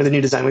 introduced kind of the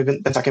new design we've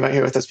been talking about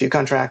here with those few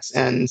contracts,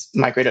 and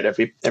migrated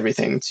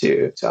everything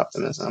to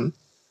Optimism.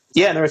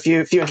 Yeah, and there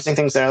were a few interesting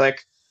things there.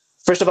 Like,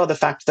 first of all, the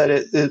fact that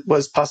it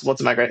was possible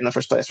to migrate in the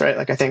first place, right?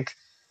 Like, I think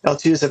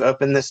L2s have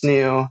opened this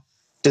new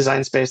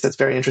design space that's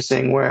very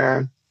interesting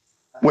where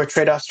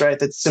trade-offs, right,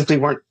 that simply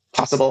weren't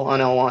possible on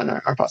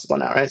L1 are possible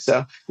now, right?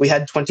 So we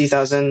had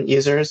 20,000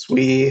 users.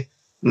 We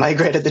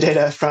migrated the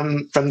data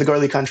from the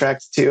Goerli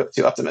contract to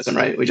Optimism,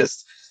 right? We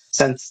just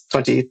sent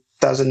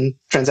 20,000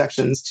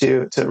 transactions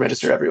to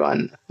register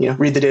everyone,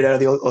 read the data out of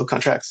the old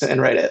contracts and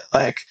write it.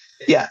 Like,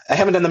 yeah, I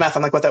haven't done the math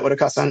on like what that would have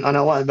cost on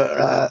L1,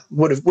 but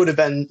would have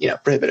been,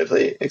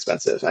 prohibitively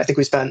expensive. I think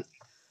we spent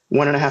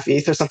 1.5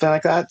 ETH or something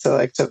like that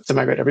to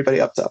migrate everybody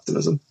up to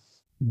Optimism.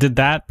 Did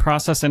that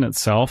process in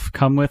itself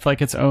come with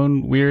like its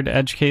own weird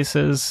edge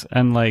cases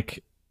and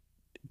like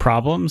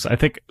problems? I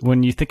think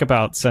when you think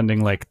about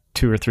sending like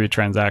 2 or 3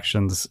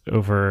 transactions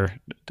over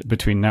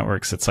between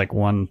networks, it's like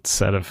one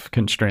set of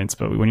constraints.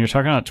 But when you're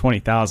talking about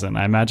 20,000,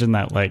 I imagine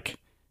that like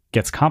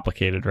gets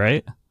complicated,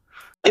 right?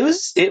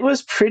 It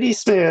was pretty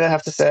smooth, I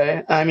have to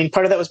say. I mean,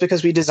 part of that was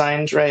because we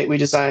designed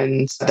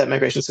that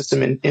migration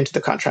system into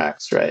the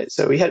contracts, right?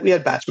 So we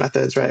had batch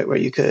methods, right, where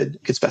you could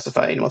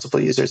specify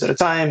multiple users at a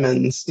time,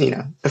 and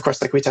of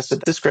course, like we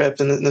tested the script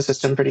and the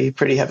system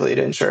pretty heavily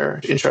to ensure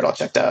it all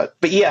checked out.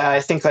 But yeah,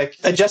 I think like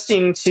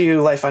adjusting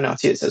to life on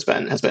LTs has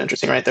been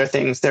interesting, right?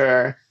 There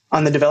are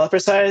on the developer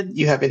side,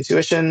 you have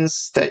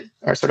intuitions that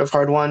are sort of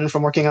hard won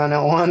from working on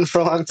L1 for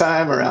a long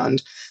time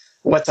around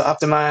what to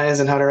optimize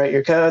and how to write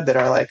your code that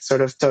are like sort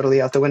of totally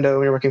out the window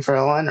when you're working for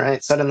L1,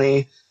 right?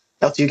 Suddenly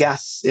L2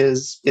 gas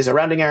is a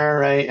rounding error,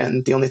 right?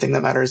 And the only thing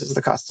that matters is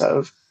the cost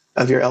of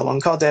your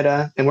L1 call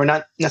data. And we're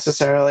not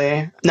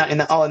necessarily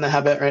all in the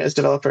habit, right, as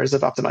developers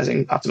of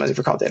optimizing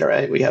for call data,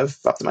 right? We have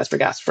optimized for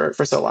gas for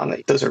so long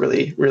that those are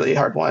really, really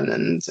hard won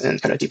and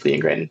kind of deeply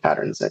ingrained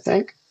patterns, I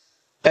think.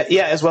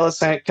 Yeah, as well as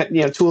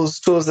tools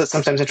that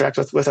sometimes interact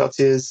with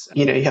L2s.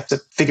 You have to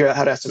figure out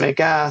how to estimate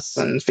gas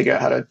and figure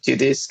out how to do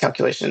these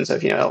calculations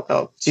of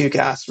L2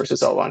 gas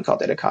versus L1 call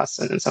data costs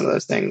and some of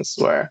those things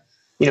where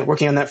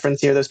working on that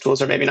frontier, those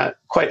tools are maybe not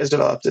quite as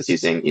developed as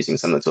using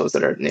some of the tools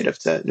that are native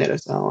to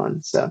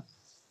L1. So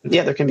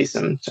yeah, there can be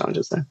some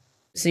challenges there.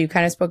 So you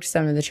kind of spoke to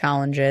some of the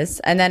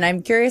challenges. And then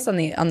I'm curious on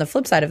the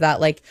flip side of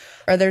that, like,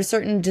 are there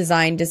certain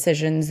design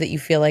decisions that you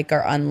feel like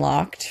are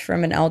unlocked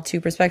from an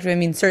L2 perspective? I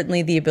mean,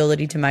 certainly the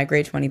ability to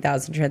migrate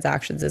 20,000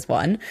 transactions is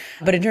one.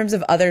 But in terms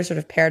of other sort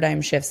of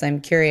paradigm shifts,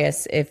 I'm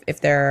curious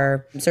if there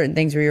are certain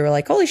things where you were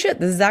like, holy shit,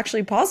 this is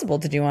actually possible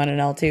to do on an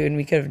L2 and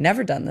we could have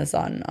never done this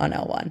on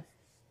L1.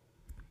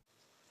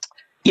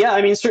 Yeah,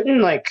 I mean,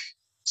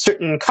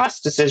 certain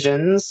cost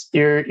decisions,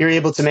 you're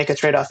able to make a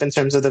trade-off in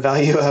terms of the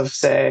value of,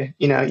 say,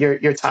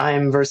 your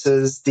time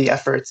versus the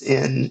efforts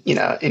in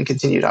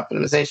continued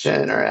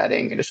optimization or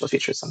adding additional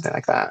features, something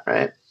like that,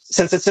 right?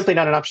 Since it's simply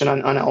not an option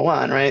on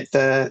L1, right?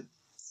 The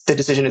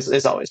decision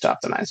is always to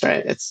optimize,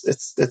 right?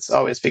 It's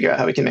always figure out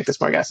how we can make this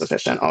more gas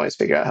efficient, always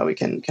figure out how we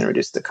can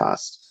reduce the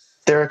cost.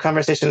 There are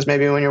conversations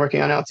maybe when you're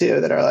working on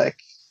L2 that are like,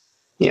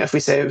 if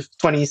we save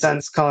 20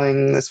 cents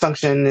calling this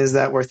function, is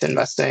that worth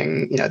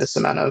investing, this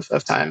amount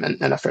of time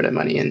and effort and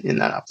money in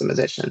that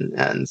optimization?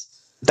 And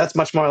that's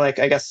much more like,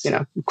 I guess,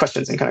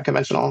 questions in kind of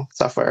conventional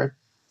software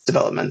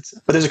development.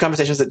 But those are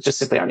conversations that just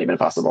simply aren't even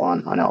possible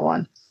on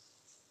L1.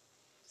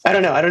 I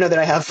don't know that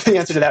I have the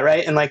answer to that,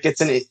 right? And like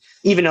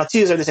even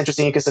L2s are this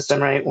interesting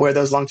ecosystem, right, where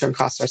those long-term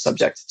costs are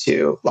subject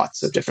to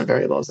lots of different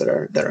variables that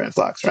are in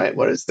flux, right?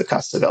 What is the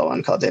cost of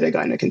L1 call data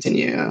going to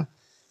continue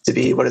to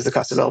be? What is the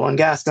cost of L1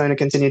 gas going to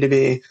continue to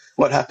be?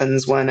 What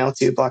happens when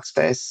L2 block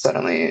space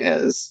suddenly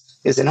is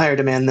in higher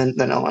demand than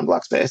L1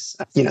 block space?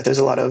 There's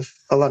a lot of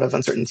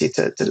uncertainty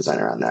to design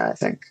around there, I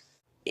think.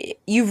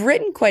 You've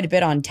written quite a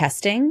bit on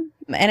testing,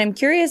 and I'm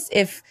curious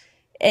if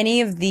any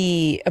of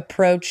the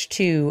approach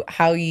to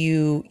how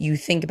you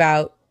think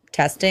about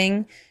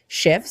testing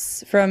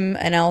shifts from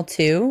an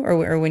L2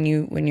 or when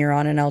you're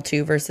on an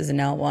L2 versus an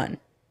L1.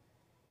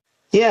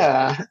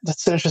 Yeah,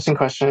 that's an interesting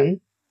question.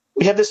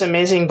 We have this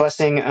amazing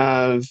blessing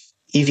of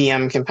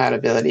EVM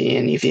compatibility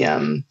and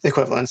EVM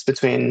equivalence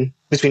between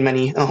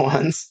many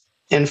L1s.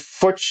 And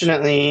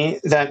fortunately,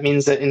 that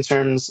means that in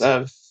terms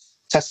of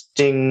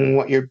testing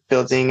what you're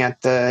building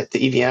at the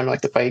EVM,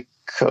 like the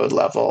bytecode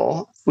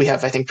level, we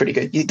have, I think, pretty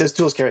good, those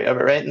tools carry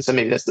over, right? And so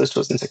maybe those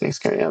tools and techniques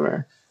carry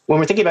over. When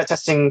we're thinking about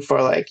testing for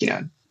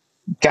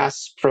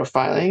gas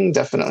profiling,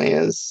 definitely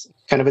is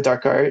kind of a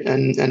dark art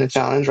and a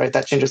challenge, right?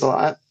 That changes a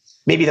lot.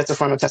 Maybe that's a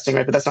form of testing,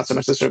 right? But that's not so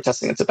much the sort of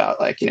testing that's about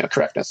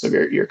correctness of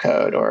your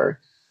code or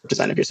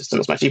design of your system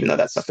as much, even though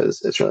that stuff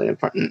is really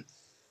important.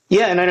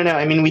 Yeah, and I don't know.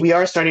 I mean, we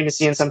are starting to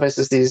see in some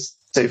places these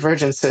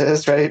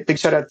divergences, right? Big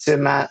shout out to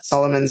Matt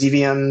Solomon's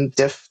EVM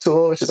diff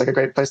tool, which is like a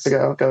great place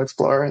to go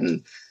explore,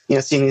 and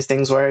seeing these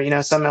things where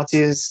some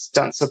LTs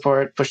don't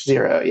support push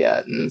 0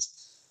 yet, and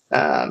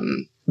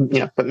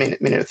but mainly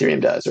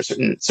Ethereum does, or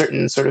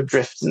certain sort of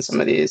drift in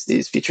some of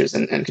these features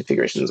and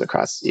configurations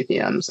across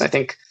EVMs. I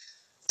think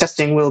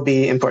testing will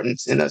be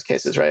important in those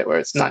cases, right, where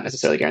it's not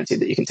necessarily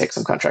guaranteed that you can take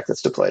some contract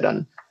that's deployed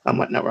on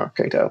one network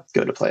and go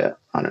deploy it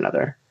on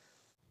another.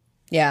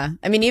 Yeah.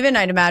 I mean, even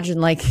I'd imagine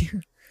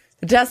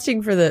the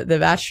testing for the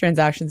batch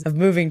transactions of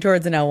moving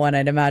towards an L1,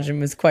 I'd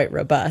imagine was quite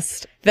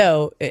robust.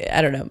 Though,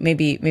 I don't know,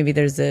 maybe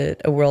there's a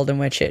world in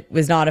which it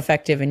was not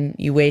effective and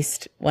you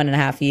waste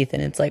 1.5 ETH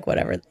and it's like,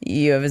 whatever,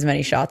 you have as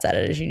many shots at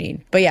it as you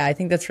need. But yeah, I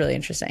think that's really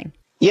interesting.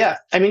 Yeah.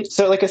 I mean,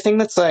 so a thing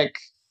that's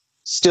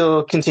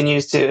still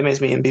continues to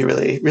amaze me and be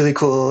really, really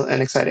cool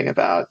and exciting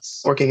about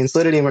working in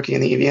Solidity and working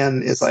in the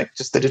EVM is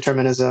just the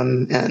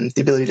determinism and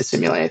the ability to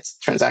simulate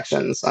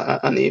transactions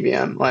on the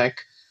EVM.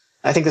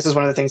 I think this is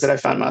one of the things that I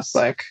found most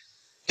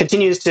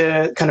continues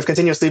to kind of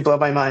continuously blow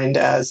my mind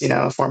as,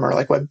 a former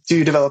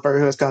Web2 developer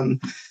who has come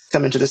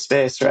into this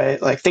space,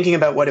 right? Thinking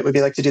about what it would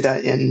be like to do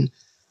that in,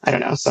 I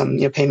don't know, some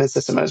payment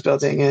system I was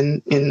building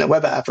in a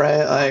web app,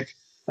 right?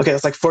 Okay,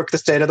 let's fork the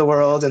state of the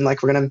world, and we're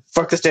going to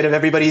fork the state of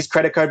everybody's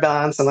credit card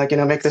balance,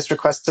 and make this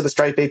request to the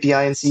Stripe API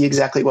and see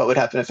exactly what would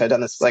happen if I'd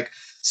done this.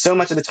 So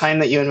much of the time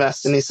that you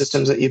invest in these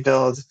systems that you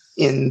build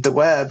in the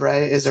web,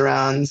 right, is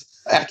around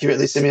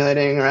accurately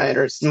simulating, right,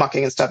 or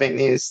mocking and stubbing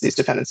these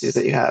dependencies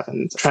that you have,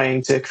 and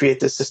trying to create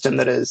this system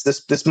that is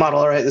this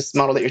model, right, this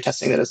model that you're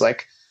testing that is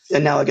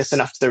analogous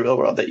enough to the real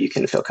world that you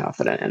can feel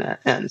confident in it.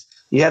 And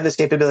you have this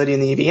capability in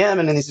the EVM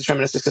and in these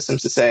deterministic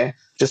systems to say,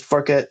 just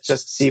fork it,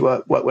 just see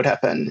what would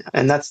happen.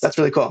 And that's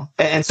really cool.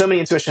 And so many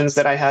intuitions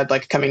that I had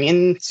coming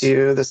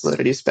into the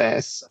Solidity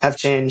space have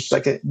changed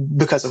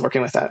because of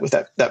working with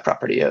that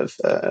property of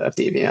the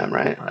EVM,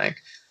 right?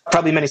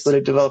 Probably many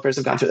Solidity developers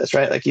have gone through this,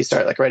 right? You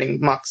start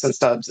writing mocks and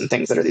stubs and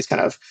things that are these kind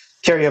of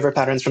carryover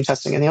patterns from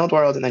testing in the old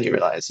world, and then you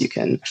realize you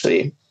can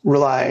actually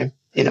rely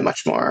in a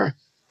much more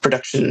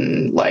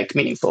production-like,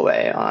 meaningful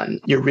way on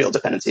your real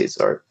dependencies,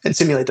 and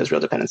simulate those real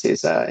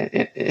dependencies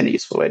in a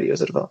useful way to you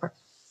as a developer.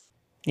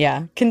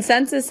 Yeah,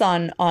 consensus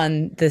on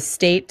the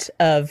state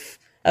of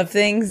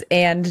things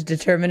and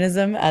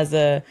determinism as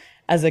a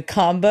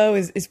combo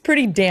is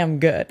pretty damn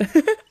good.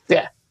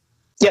 Yeah.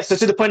 Yeah, so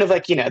to the point of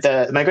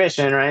the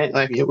migration, right?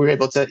 We were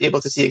able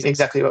to see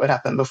exactly what would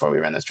happen before we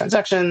ran those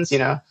transactions.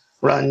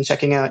 Run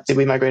checking out, did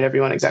we migrate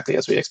everyone exactly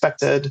as we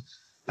expected?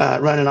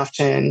 Run an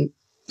off-chain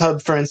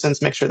hub, for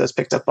instance, make sure those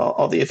picked up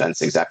all the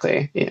events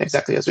exactly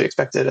as we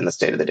expected, and the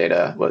state of the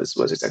data was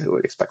exactly what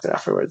we expected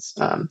afterwards.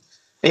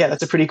 Yeah,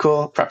 that's a pretty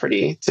cool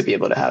property to be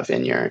able to have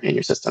in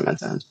your system end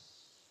to end.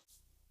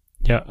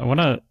 Yeah, I want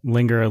to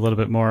linger a little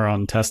bit more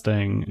on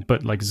testing,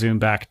 but zoom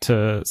back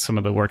to some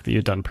of the work that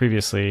you've done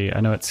previously.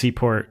 I know at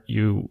Seaport,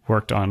 you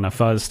worked on a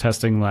fuzz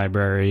testing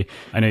library.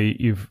 I know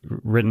you've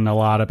written a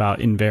lot about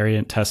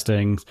invariant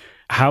testing.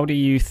 How do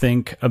you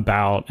think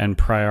about and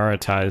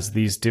prioritize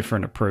these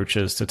different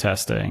approaches to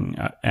testing?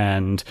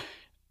 And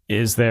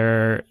is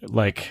there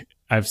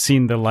I've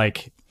seen the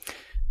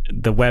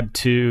Web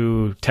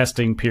 2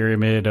 testing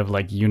pyramid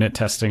of unit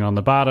testing on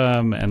the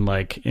bottom and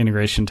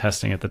integration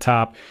testing at the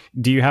top.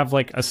 Do you have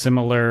a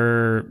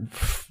similar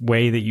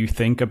way that you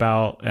think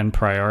about and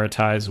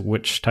prioritize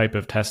which type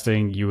of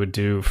testing you would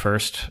do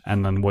first,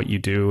 and then what you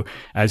do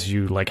as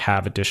you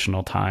have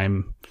additional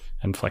time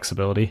and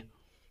flexibility?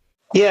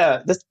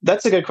 Yeah,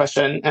 that's a good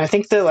question. And I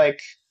think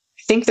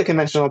the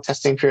conventional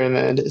testing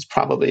pyramid is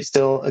probably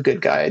still a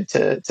good guide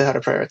to how to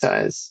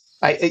prioritize.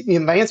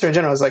 My answer in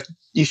general is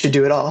you should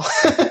do it all.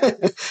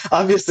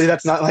 Obviously,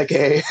 that's not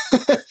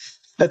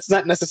that's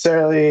not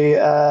necessarily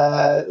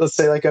let's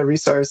say a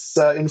resource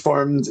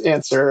informed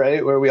answer,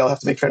 right? Where we all have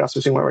to make trade-offs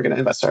between where we're going to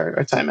invest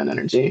our time and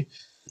energy.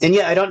 And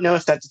yeah, I don't know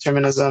if that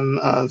determinism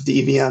of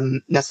the EVM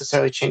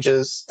necessarily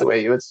changes the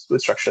way you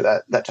would structure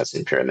that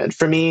testing pyramid.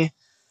 For me,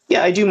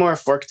 yeah, I do more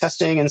fork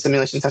testing and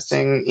simulation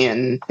testing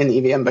in the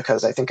EVM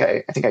because I think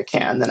I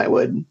can than I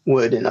would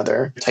in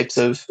other types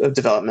of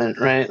development,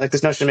 right?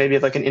 This notion maybe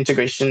of an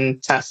integration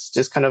test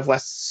is kind of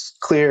less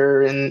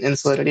clear in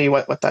Solidity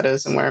what that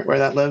is and where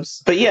that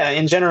lives. But yeah,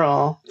 in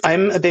general,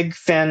 I'm a big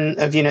fan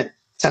of unit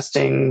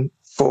testing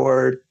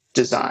for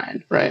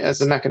design, right? As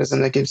a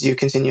mechanism that gives you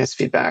continuous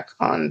feedback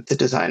on the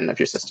design of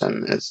your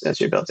system as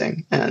you're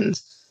building.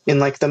 And in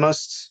the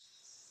most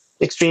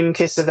extreme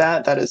case of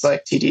that is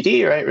like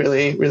TDD, right?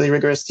 Really, really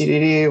rigorous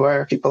TDD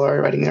where people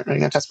are writing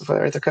their tests before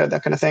they write their code,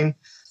 that kind of thing.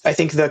 I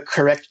think the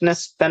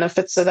correctness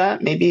benefits of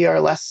that maybe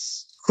are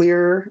less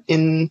clear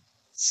in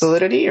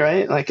Solidity,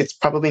 right? Like it's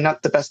probably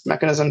not the best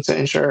mechanism to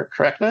ensure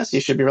correctness.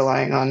 You should be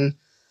relying on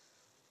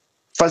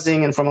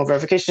fuzzing and formal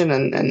verification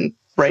and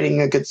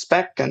writing a good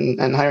spec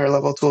and higher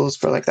level tools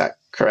for like that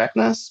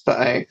correctness.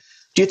 But I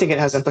do think it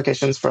has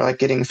implications for like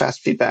getting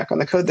fast feedback on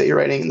the code that you're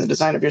writing and the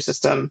design of your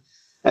system.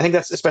 I think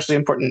that's especially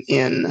important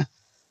in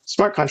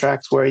smart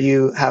contracts where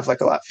you have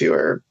like a lot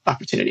fewer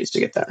opportunities to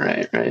get that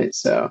right?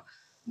 So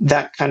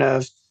that kind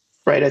of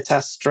write a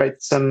test,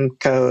 write some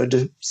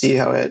code, see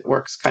how it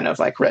works, kind of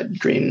like red,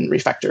 green,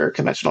 refactor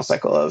conventional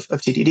cycle of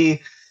TDD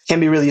can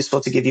be really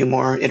useful to give you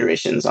more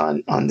iterations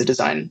on the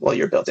design while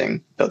you're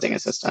building a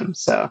system.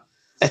 So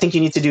I think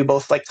you need to do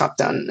both like top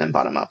down and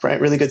bottom up, right?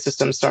 Really good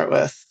systems start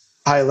with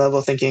high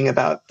level thinking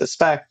about the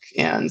spec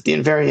and the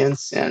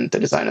invariance and the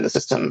design of the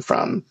system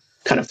from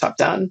kind of top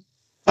down.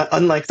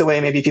 Unlike the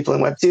way maybe people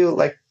in Web 2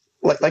 like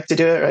to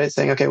do it, right?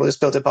 Saying, okay, we'll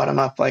just build it bottom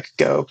up, like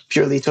go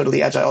purely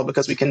totally agile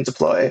because we can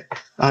deploy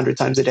 100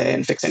 times a day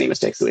and fix any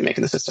mistakes that we make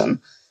in the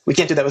system. We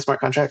can't do that with smart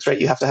contracts, right?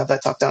 You have to have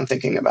that top down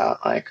thinking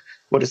about like,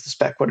 what is the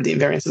spec? What are the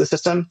invariants of the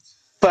system?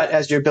 But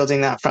as you're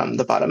building that from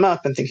the bottom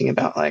up and thinking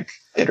about like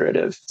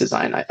iterative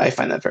design, I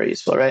find that very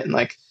useful, right? And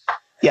like,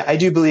 yeah, I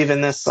do believe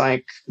in this,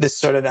 like this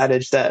sort of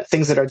adage that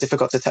things that are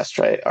difficult to test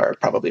right are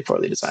probably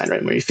poorly designed,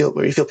 right? Where you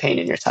feel pain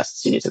in your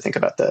tests, you need to think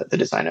about the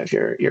design of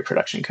your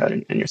production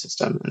code and your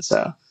system. And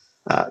so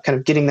kind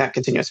of getting that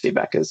continuous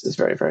feedback is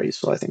very, very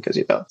useful, I think, as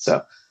you build.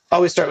 So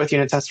always start with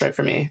unit tests, right,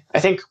 for me.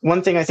 I think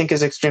one thing I think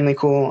is extremely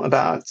cool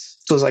about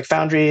tools like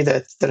Foundry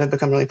that have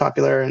become really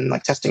popular in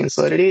like testing and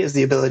Solidity is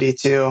the ability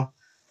to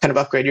kind of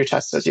upgrade your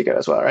tests as you go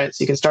as well, right?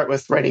 So you can start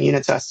with writing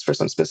unit tests for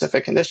some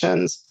specific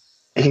conditions.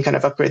 You can kind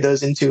of upgrade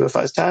those into a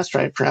fuzz test,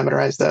 right?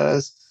 Parameterize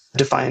those,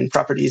 define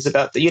properties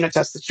about the unit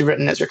tests that you've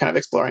written as you're kind of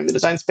exploring the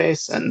design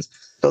space and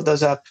build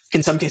those up.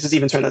 In some cases,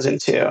 even turn those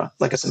into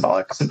like a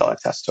symbolic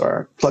test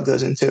or plug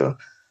those into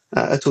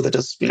a tool that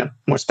does,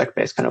 more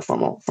spec-based kind of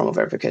formal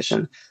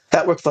verification.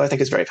 That workflow, I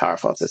think, is very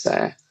powerful to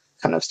say,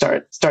 kind of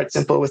start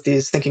simple with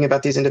these, thinking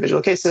about these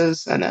individual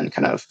cases, and then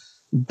kind of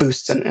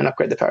boost and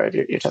upgrade the power of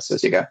your tests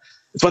as you go.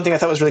 It's one thing I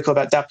thought was really cool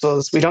about DAP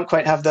tools. We don't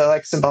quite have the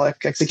like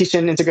symbolic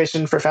execution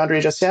integration for Foundry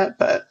just yet,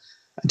 but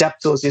DAP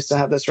tools used to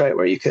have this, right,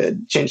 where you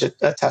could change a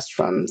test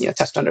from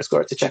test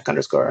underscore to check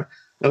underscore.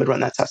 It would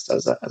run that test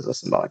as a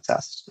symbolic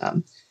test.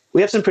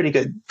 We have some pretty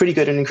good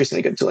and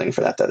increasingly good tooling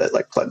for that that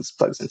like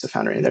plugs into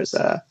Foundry. There's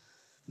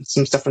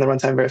some stuff from the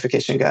runtime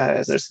verification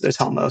guys. There's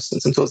Helmos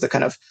and some tools that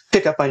kind of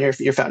pick up on your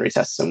Foundry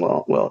tests, and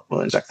we'll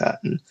inject that.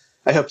 And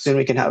I hope soon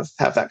we can have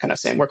that kind of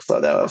same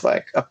workflow though of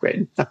like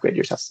upgrade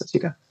your tests as you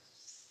go.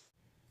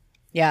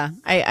 Yeah,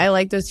 I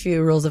like those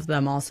few rules of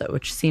thumb also,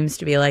 which seems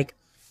to be like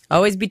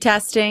always be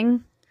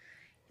testing.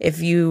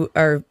 If you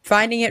are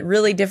finding it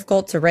really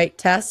difficult to write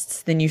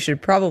tests, then you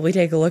should probably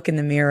take a look in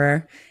the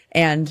mirror,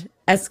 and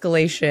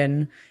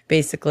escalation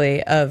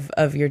basically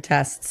of your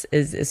tests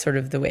is sort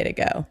of the way to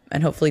go.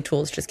 And hopefully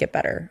tools just get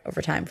better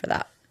over time for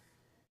that.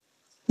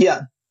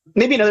 Yeah.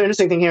 Maybe another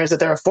interesting thing here is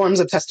that there are forms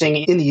of testing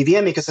in the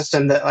UVM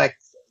ecosystem that like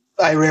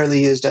I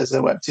rarely used as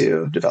a Web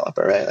 2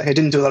 developer, right? Like I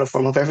didn't do a lot of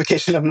formal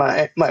verification of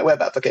my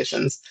web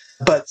applications.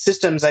 But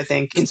systems, I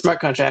think, in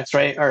smart contracts,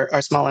 right,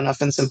 are small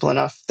enough and simple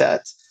enough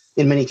that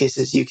in many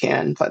cases you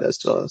can apply those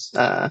tools.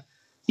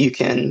 You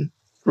can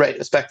write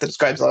a spec that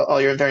describes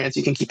all your invariants.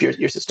 You can keep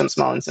your system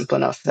small and simple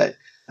enough that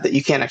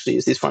you can actually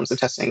use these forms of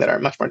testing that are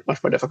much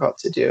more difficult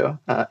to do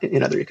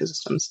in other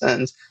ecosystems.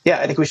 And yeah,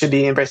 I think we should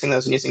be embracing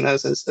those and using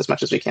those as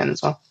much as we can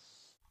as well.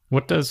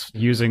 What does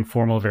using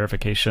formal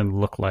verification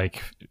look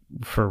like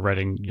for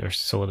writing your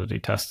Solidity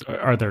test?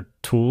 Are there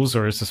tools,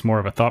 or is this more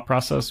of a thought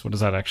process? What does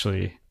that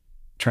actually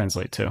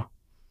translate to?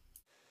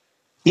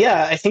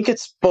 Yeah, I think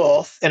it's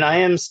both. And I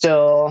am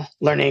still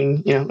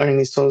learning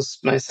these tools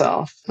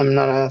myself. I'm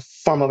not a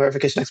formal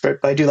verification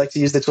expert, but I do like to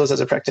use the tools as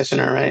a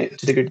practitioner, right,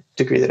 to the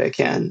degree that I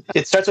can.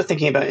 It starts with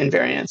thinking about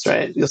invariance,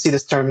 right? You'll see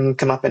this term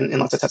come up in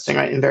lots of testing,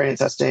 right? Invariant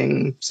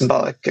testing,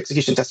 symbolic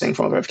execution testing,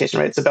 formal verification,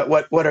 right? It's about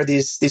what are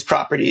these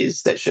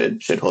properties that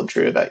should hold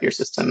true about your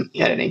system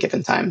at any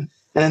given time.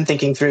 And then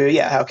thinking through,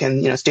 how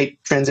can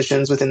state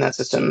transitions within that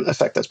system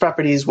affect those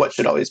properties? What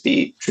should always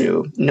be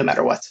true no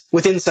matter what?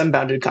 Within some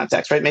bounded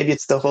context, right? Maybe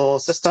it's the whole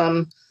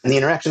system and the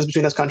interactions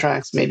between those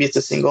contracts. Maybe it's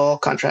a single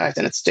contract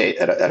and its state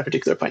at a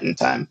particular point in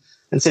time.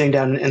 And sitting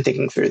down and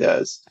thinking through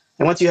those.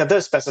 And once you have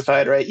those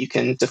specified, right, you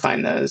can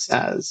define those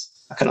as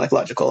kind of like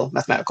logical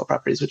mathematical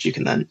properties, which you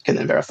can then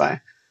verify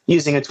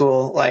using a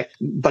tool like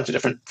a bunch of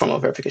different formal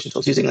verification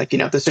tools, using like, the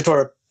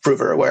Satora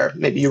prover, where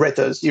maybe you write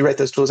those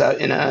tools out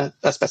in a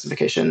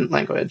specification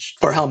language,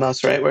 or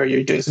Helmos, right, where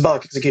you're doing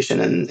symbolic execution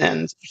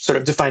and sort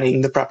of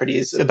defining the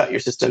properties about your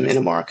system in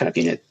a more kind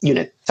of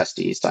unit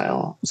testy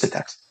style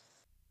syntax.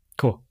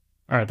 Cool.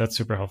 All right. That's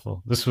super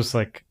helpful. This was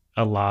like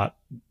a lot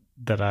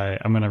that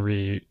I'm going to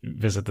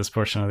revisit this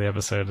portion of the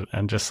episode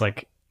and just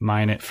like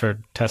mine it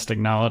for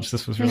testing knowledge.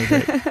 This was really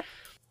great.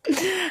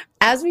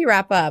 As we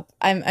wrap up,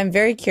 I'm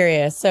very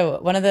curious. So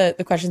one of the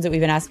questions that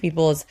we've been asking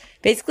people is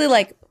basically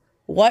like,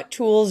 what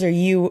tools are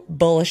you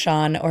bullish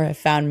on or have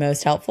found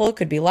most helpful?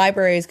 Could be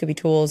libraries, could be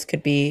tools,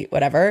 could be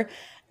whatever.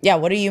 Yeah,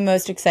 what are you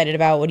most excited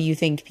about? What do you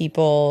think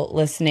people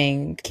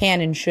listening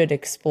can and should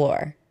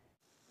explore?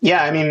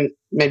 Yeah, I mean,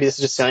 maybe this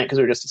is just salient because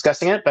we were just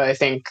discussing it, but I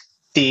think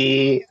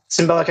the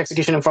symbolic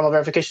execution and formal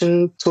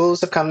verification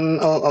tools have come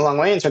a long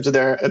way in terms of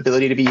their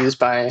ability to be used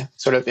by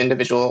sort of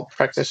individual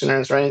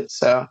practitioners, right?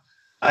 So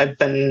I've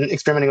been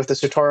experimenting with the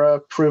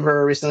Satora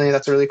prover recently.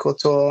 That's a really cool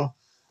tool.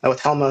 With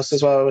Helmos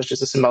as well, which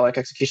is a symbolic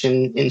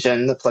execution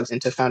engine that plugs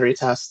into Foundry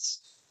tests.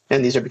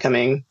 And these are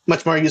becoming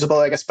much more usable,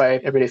 I guess, by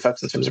everyday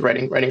folks in terms of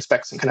writing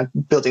specs and kind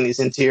of building these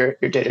into your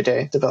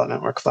day-to-day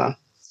development workflow.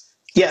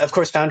 Yeah, of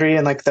course, Foundry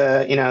and like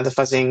the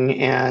fuzzing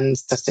and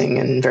testing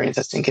and variant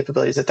testing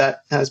capabilities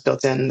that has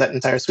built in, that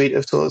entire suite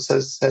of tools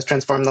has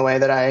transformed the way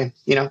that I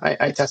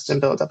test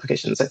and build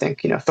applications. I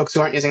think, folks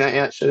who aren't using that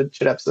yet should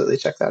absolutely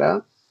check that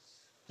out.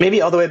 Maybe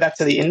all the way back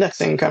to the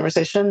indexing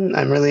conversation,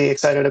 I'm really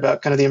excited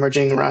about kind of the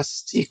emerging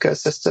Rust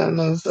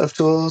ecosystem of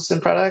tools and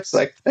products.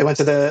 Like I went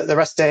to the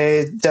Rust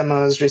Day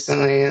demos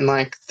recently, and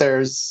like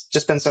there's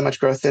just been so much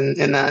growth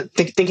in that.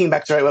 Thinking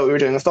back to what we were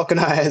doing with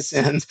Vulcanize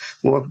and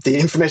the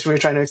information we were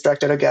trying to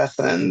extract out of Geth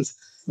and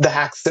the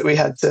hacks that we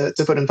had to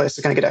put in place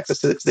to kind of get access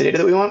to the data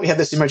that we want. We have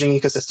this emerging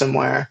ecosystem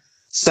where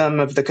some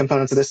of the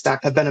components of the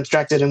stack have been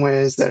abstracted in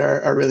ways that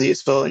are really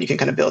useful, and you can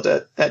kind of build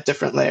it at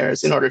different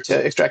layers in order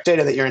to extract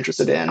data that you're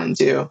interested in and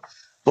do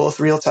both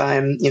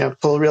real-time,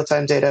 pull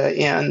real-time data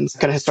and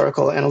kind of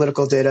historical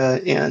analytical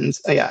data. And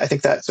I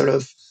think that sort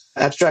of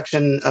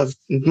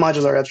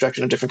modular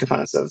abstraction of different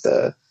components of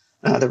the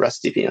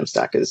Rust DPM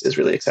stack is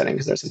really exciting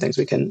because there's some things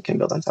we can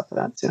build on top of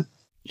that too.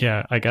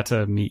 Yeah, I got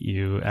to meet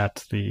you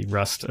at the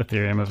Rust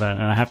Ethereum event,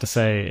 and I have to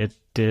say it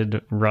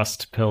did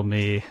Rust pill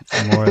me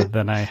more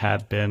than I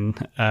had been.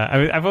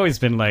 I've always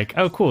been like,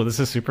 oh, cool, this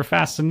is super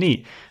fast and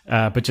neat.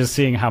 But just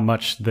seeing how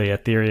much the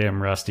Ethereum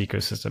Rust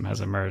ecosystem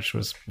has emerged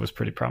was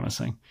pretty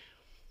promising.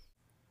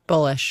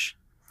 Bullish.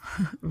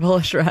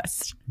 Bullish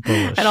Rust.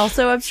 Bullish. And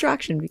also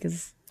abstraction,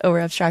 because over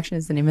abstraction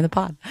is the name of the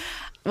pod.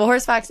 Well,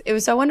 Horsefacts, it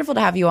was so wonderful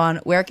to have you on.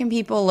 Where can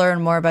people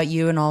learn more about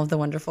you and all of the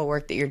wonderful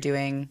work that you're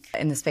doing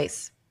in the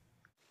space?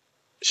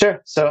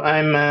 Sure. So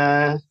I'm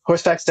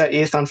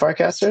Horsefacts.eth on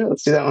Farcaster.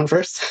 Let's do that one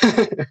first.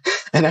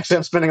 And actually,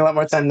 I'm spending a lot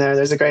more time there.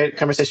 There's a great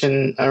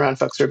conversation around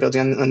folks who are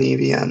building on the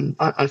EVM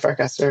on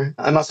Farcaster.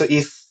 I'm also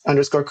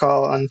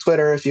ETH_call on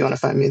Twitter if you want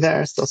to find me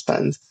there. Still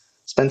spend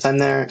time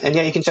there. And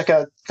yeah, you can check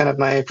out kind of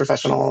my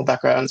professional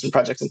backgrounds and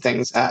projects and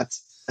things at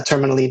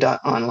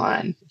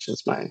terminally.online, which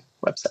is my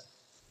website.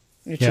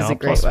 Which is a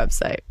great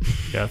website.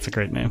 Yeah, it's a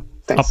great name.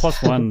 Thanks. I'll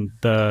 +1.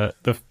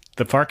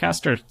 The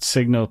Farcaster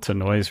signal to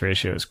noise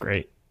ratio is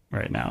great.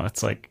 Right now,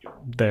 it's like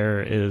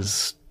there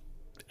is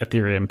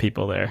Ethereum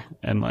people there,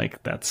 and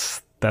like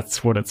that's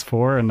what it's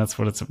for, and that's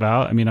what it's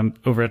about. I mean,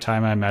 over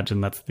time, I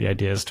imagine that's the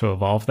idea is to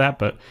evolve that.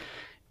 But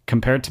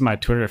compared to my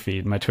Twitter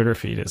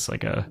feed is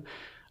like a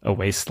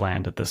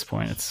wasteland at this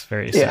point. It's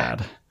very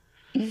sad.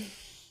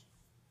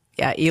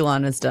 Yeah,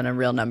 Elon has done a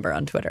real number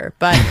on Twitter,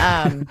 but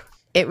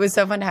it was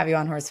so fun to have you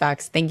on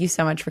Horsefacts. Thank you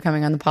so much for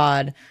coming on the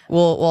pod.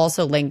 We'll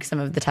also link some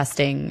of the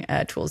testing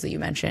tools that you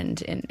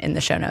mentioned in the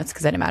show notes,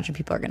 because I'd imagine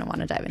people are going to want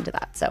to dive into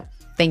that. So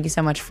thank you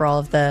so much for all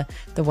of the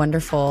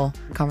wonderful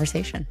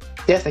conversation.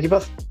 Yeah, thank you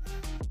both.